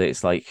laugh at it,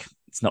 it's like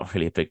it's not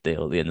really a big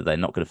deal at the end of the day.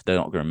 They're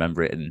not gonna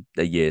remember it in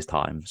a year's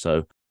time.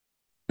 So,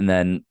 and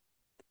then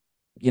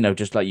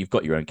just like you've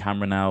got your own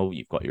camera now,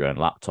 you've got your own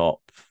laptop,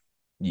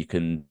 you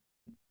can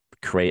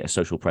create a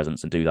social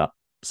presence and do that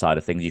side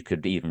of things. You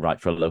could even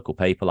write for a local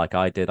paper like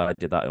I did. I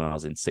did that when I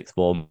was in 6th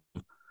form.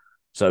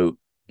 So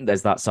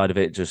there's that side of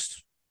it.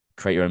 Just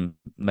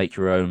make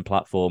your own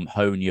platform,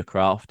 hone your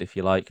craft if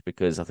you like,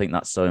 because I think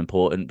that's so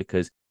important,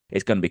 because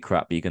it's going to be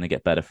crap, but you're going to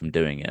get better from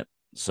doing it.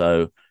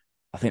 So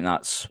I think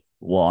that's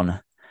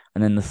one.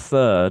 And then the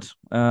third,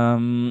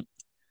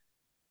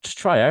 just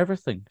try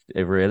everything,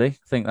 really.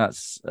 I think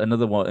that's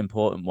another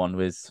important one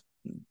with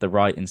the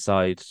writing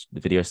side, the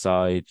video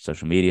side,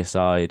 social media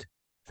side.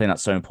 I think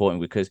that's so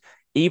important, because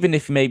even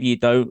if maybe you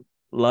don't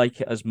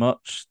like it as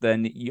much,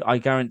 then I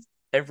guarantee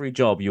every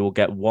job you will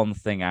get one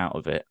thing out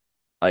of it.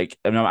 Like,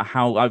 no matter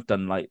how I've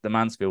done like the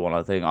Mansfield one,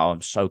 I think, oh,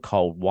 I'm so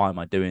cold. Why am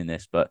I doing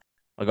this? But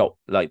I got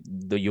like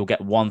you'll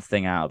get one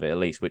thing out of it at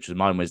least, which was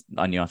mine was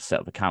I knew how to set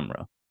up a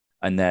camera,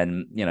 and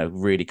then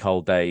really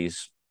cold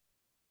days,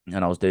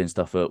 and I was doing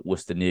stuff at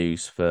Worcester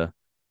News for,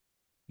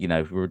 we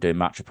were doing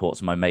match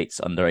reports on my mate's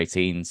under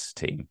 18s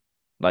team.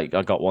 Like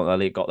I got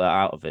that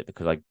out of it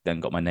because I then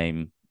got my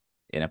name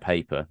in a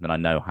paper, then I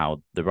know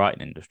how the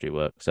writing industry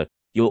works. So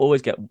you'll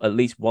always get at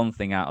least one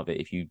thing out of it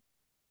if you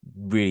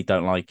really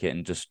don't like it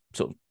and just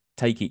sort of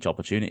take each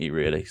opportunity,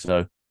 really.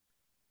 So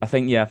I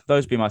think, yeah,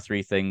 those be my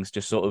three things.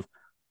 Just sort of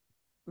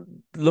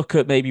look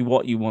at maybe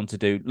what you want to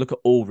do. Look at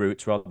all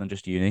routes rather than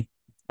just uni.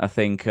 I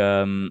think,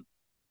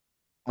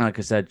 like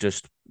I said,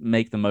 just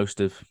make the most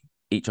of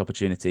each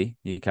opportunity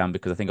you can,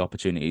 because I think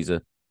opportunities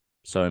are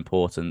so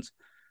important.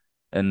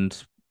 And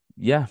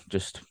yeah, I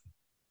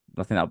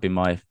think that would be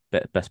my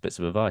best bits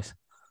of advice.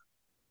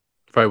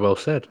 Very well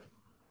said.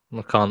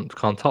 I can't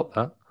top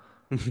that.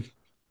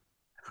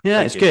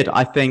 Yeah, it's good.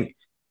 I think,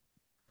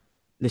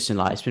 listen,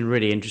 like, it's been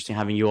really interesting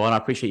having you on. I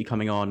appreciate you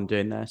coming on and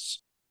doing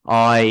this.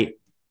 I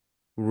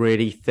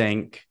really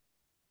think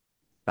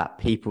that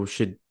people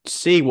should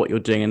see what you're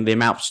doing and the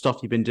amount of stuff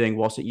you've been doing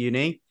whilst at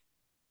uni.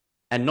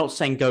 And not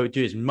saying go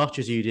do as much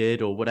as you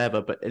did or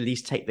whatever, but at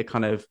least take the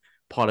kind of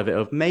part of it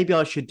of maybe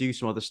I should do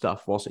some other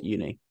stuff whilst at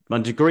uni. My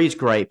degree is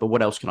great, but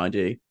what else can I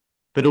do?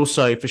 But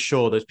also, for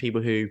sure, there's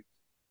people who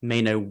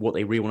may know what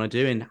they really want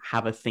to do and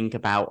have a think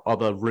about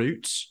other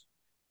routes.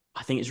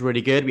 I think it's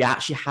really good. We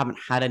actually haven't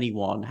had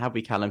anyone, have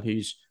we, Callum,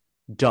 who's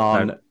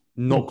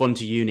not gone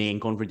to uni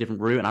and gone for a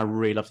different route. And I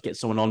really love to get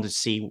someone on to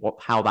see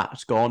how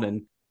that's gone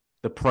and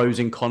the pros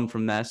and cons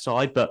from their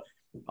side. But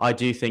I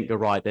do think you're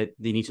right that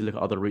they need to look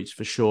at other routes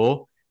for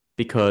sure,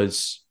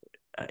 because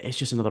it's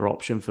just another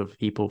option for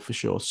people for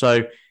sure.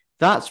 So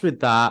that's with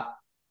that.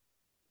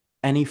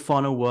 Any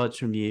final words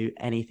from you?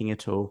 Anything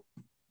at all?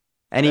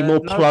 Any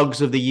more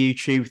plugs of the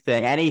YouTube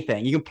thing?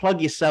 Anything? You can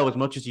plug yourself as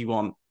much as you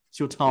want. It's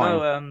your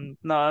time.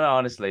 No,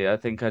 honestly, I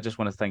think I just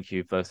want to thank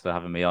you both for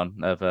having me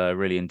on. I've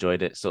really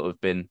enjoyed it. Sort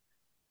of been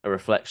a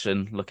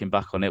reflection looking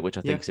back on it, which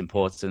I think is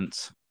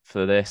important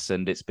for this.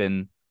 And it's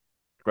been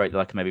great that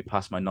I can maybe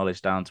pass my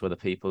knowledge down to other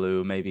people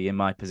who may be in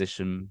my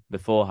position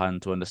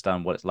beforehand to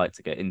understand what it's like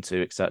to get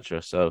into,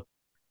 etc. So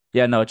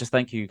yeah, no, just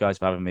thank you guys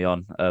for having me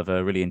on. I've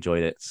really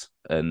enjoyed it.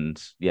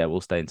 And yeah, we'll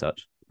stay in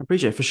touch. I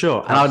appreciate it for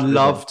sure. And I'd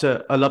love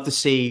to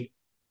see,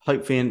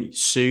 hopefully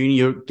soon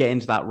you get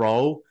into that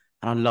role.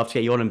 And I'd love to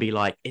get you on and be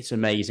like, it's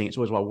amazing. It's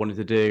always what I wanted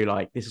to do.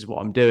 Like, this is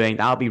what I'm doing.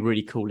 That would be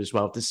really cool as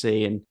well to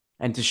see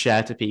and to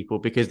share to people,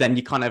 because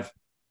then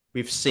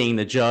we've seen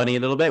the journey a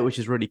little bit, which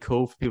is really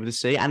cool for people to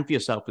see and for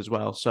yourself as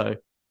well. So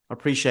I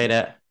appreciate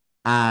it.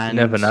 And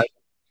you never know.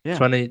 Yeah.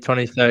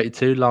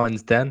 2032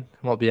 Lions Den.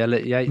 Might be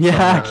Elliot Yates.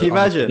 Yeah, can you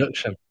imagine?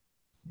 Production.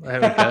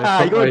 There we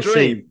go. You got a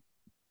dream.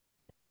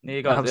 Yeah,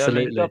 you got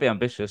to be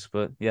ambitious,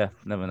 but yeah,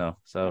 never know.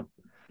 So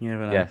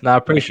yeah. No, I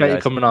appreciate you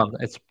coming on.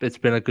 It's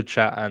been a good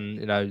chat, and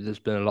there's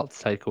been a lot to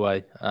take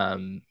away.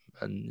 And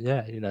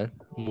yeah,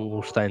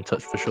 we'll stay in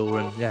touch for sure.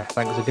 And yeah,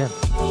 thanks again.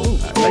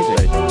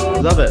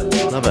 Ooh, love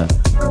it.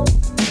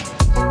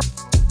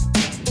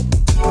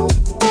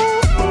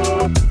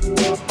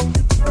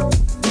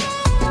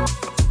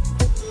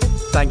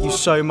 Thank you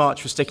so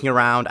much for sticking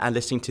around and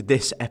listening to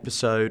this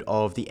episode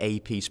of the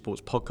AP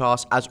Sports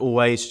Podcast. As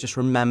always, just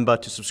remember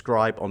to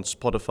subscribe on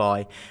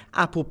Spotify,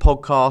 Apple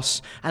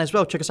Podcasts, and as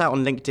well, check us out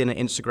on LinkedIn and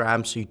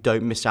Instagram so you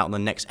don't miss out on the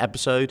next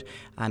episode.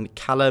 And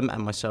Callum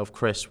and myself,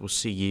 Chris, will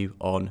see you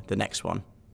on the next one.